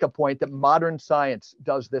I make a point that modern science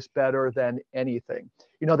does this better than anything.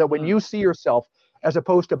 You know, that when you see yourself, as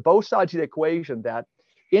opposed to both sides of the equation, that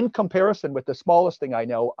in comparison with the smallest thing I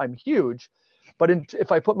know, I'm huge. But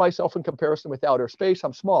if I put myself in comparison with outer space,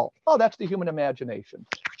 I'm small. Oh, that's the human imagination.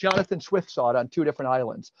 Jonathan Swift saw it on 2 different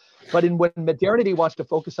islands. But when modernity wants to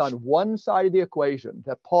focus on one side of the equation,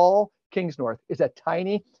 that Paul Kingsnorth is a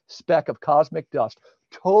tiny speck of cosmic dust,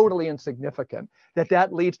 totally insignificant,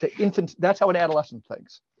 that leads to infant. That's how an adolescent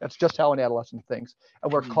thinks. That's just how an adolescent thinks.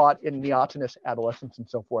 And we're caught in neotenous adolescence and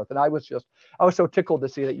so forth. And I was so tickled to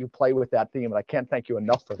see that you play with that theme. And I can't thank you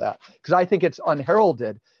enough for that, because I think it's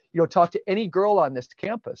unheralded. You know, talk to any girl on this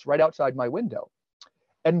campus right outside my window,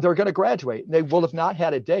 and they're going to graduate and they will have not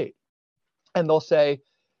had a date. And they'll say,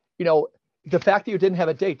 you know, the fact that you didn't have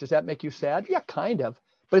a date, does that make you sad? Yeah, kind of.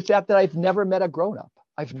 But it's that I've never met a grown-up.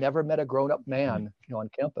 I've never met a grown-up man, you know, on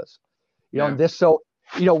campus. You know, and this, so,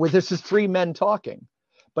 you know, this is 3 men talking.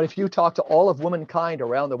 But if you talk to all of womankind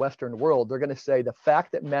around the Western world, they're going to say the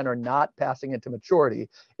fact that men are not passing into maturity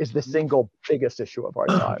is the single biggest issue of our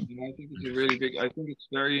time. I think it's a really big, I think it's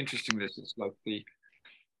very interesting. It's like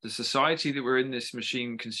the society that we're in, this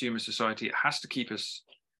machine consumer society, it has to keep us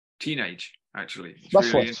teenage, actually.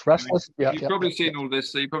 It's restless. Yeah, you've probably seen all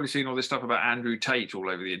this. You've probably seen all this stuff about Andrew Tate all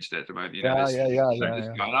over the internet at the moment. You know, yeah.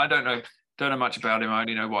 And I don't know much about him. I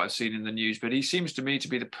only know what I've seen in the news, but he seems to me to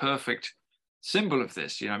be the perfect symbol of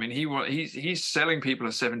this. You know, I mean, he's selling people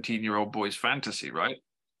a 17-year-old boy's fantasy, right?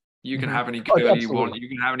 You can have any girl you want, you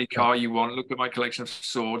can have any car you want. Look at my collection of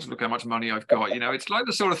swords, look how much money I've got. You know, it's like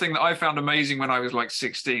the sort of thing that I found amazing when I was like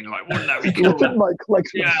 16. Like, wouldn't that be cool? Look at my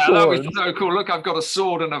collection of swords. That was so cool. Look, I've got a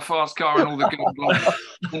sword and a fast car and all the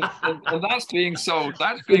good. And that's being sold.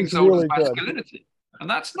 That's being sold really as masculinity. And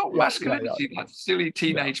that's not masculinity. That's silly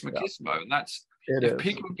teenage machismo. And that's, if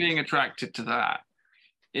people are being attracted to that,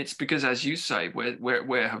 it's because, as you say,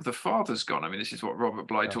 where have the fathers gone? I mean, this is what Robert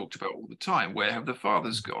Bly talked about all the time. Where have the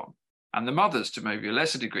fathers gone? And the mothers, to maybe a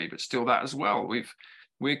lesser degree, but still that as well.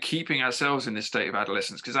 We're keeping ourselves in this state of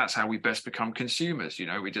adolescence because that's how we best become consumers. You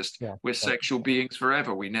know, we're sexual beings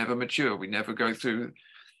forever. We never mature. We never go through,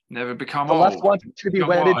 never become old. The left wants you to be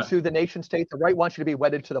wedded to the nation state. The right wants you to be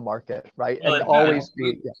wedded to the market, right? And always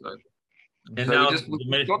be. Yeah. And so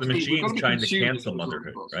now the machine's trying to cancel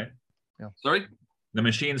motherhood, right? Yeah. Sorry? The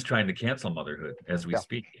machine's trying to cancel motherhood as we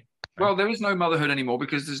speak. Right? Well, there is no motherhood anymore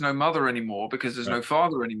because there's no mother anymore, because there's no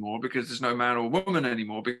father anymore, because there's no man or woman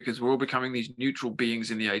anymore, because we're all becoming these neutral beings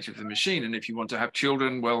in the age of the machine. And if you want to have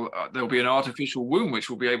children, well, there'll be an artificial womb which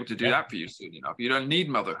will be able to do that for you soon enough. You don't need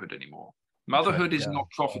motherhood anymore. Motherhood is Yeah. not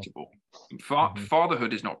profitable. Mhm.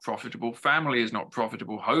 Fatherhood is not profitable. Family is not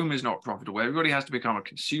profitable. Home is not profitable. Everybody has to become a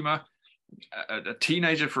consumer, a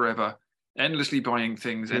teenager forever, endlessly buying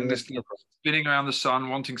things, endlessly spinning around the sun,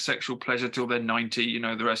 wanting sexual pleasure till they're 90, you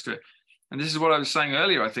know, the rest of it. And this is what I was saying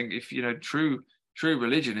earlier. I think if, you know, true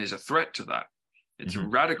religion is a threat to that. It's a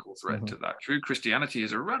radical threat to that. True Christianity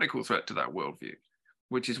is a radical threat to that worldview,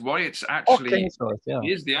 which is why it's actually Kingsnorth, yeah.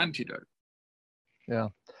 is the antidote. Yeah.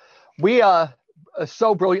 We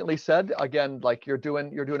so brilliantly said, again, like you're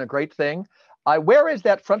doing a great thing. Where is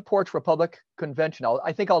that Front Porch Republic convention?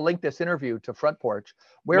 I think I'll link this interview to Front Porch.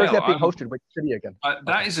 Where is that being hosted? Which city again?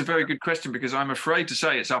 That is a very good question, because I'm afraid to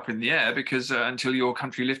say it's up in the air, because until your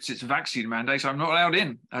country lifts its vaccine mandate, I'm not allowed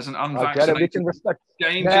in as an unvaccinated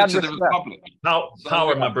danger to the Republic.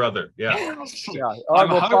 Power, my brother. Yeah. Yeah. I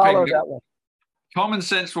will follow that one. Common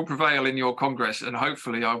sense will prevail in your Congress, and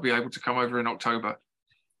hopefully I'll be able to come over in October.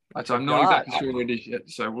 But I'm not exactly sure when it is yet,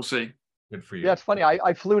 so we'll see. Good for you. Yeah, it's funny.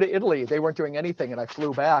 I flew to Italy. They weren't doing anything, and I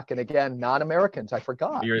flew back. And again, non-Americans, I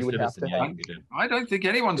forgot. You're a you would citizen, have to. yeah, you did. I don't think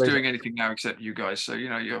anyone's doing anything now except you guys. So, you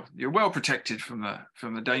know, you're well protected from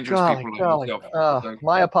the dangerous people like yourself. So,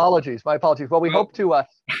 my apologies. Well, we hope to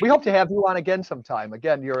have you on again sometime.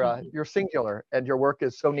 Again, you're singular, and your work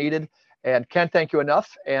is so needed. And can't thank you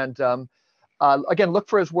enough. And again, look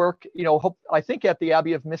for his work. You know, I think at the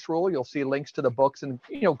Abbey of Misrule, you'll see links to the books, and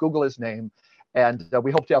Google his name. And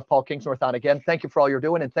we hope to have Paul Kingsnorth on again. Thank you for all you're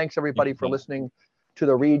doing, and thanks everybody for listening to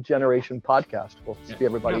the Regeneration podcast. We'll see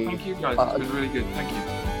everybody. Thank you guys. It's been really good. Thank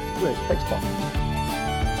you. Great. Thanks, Paul.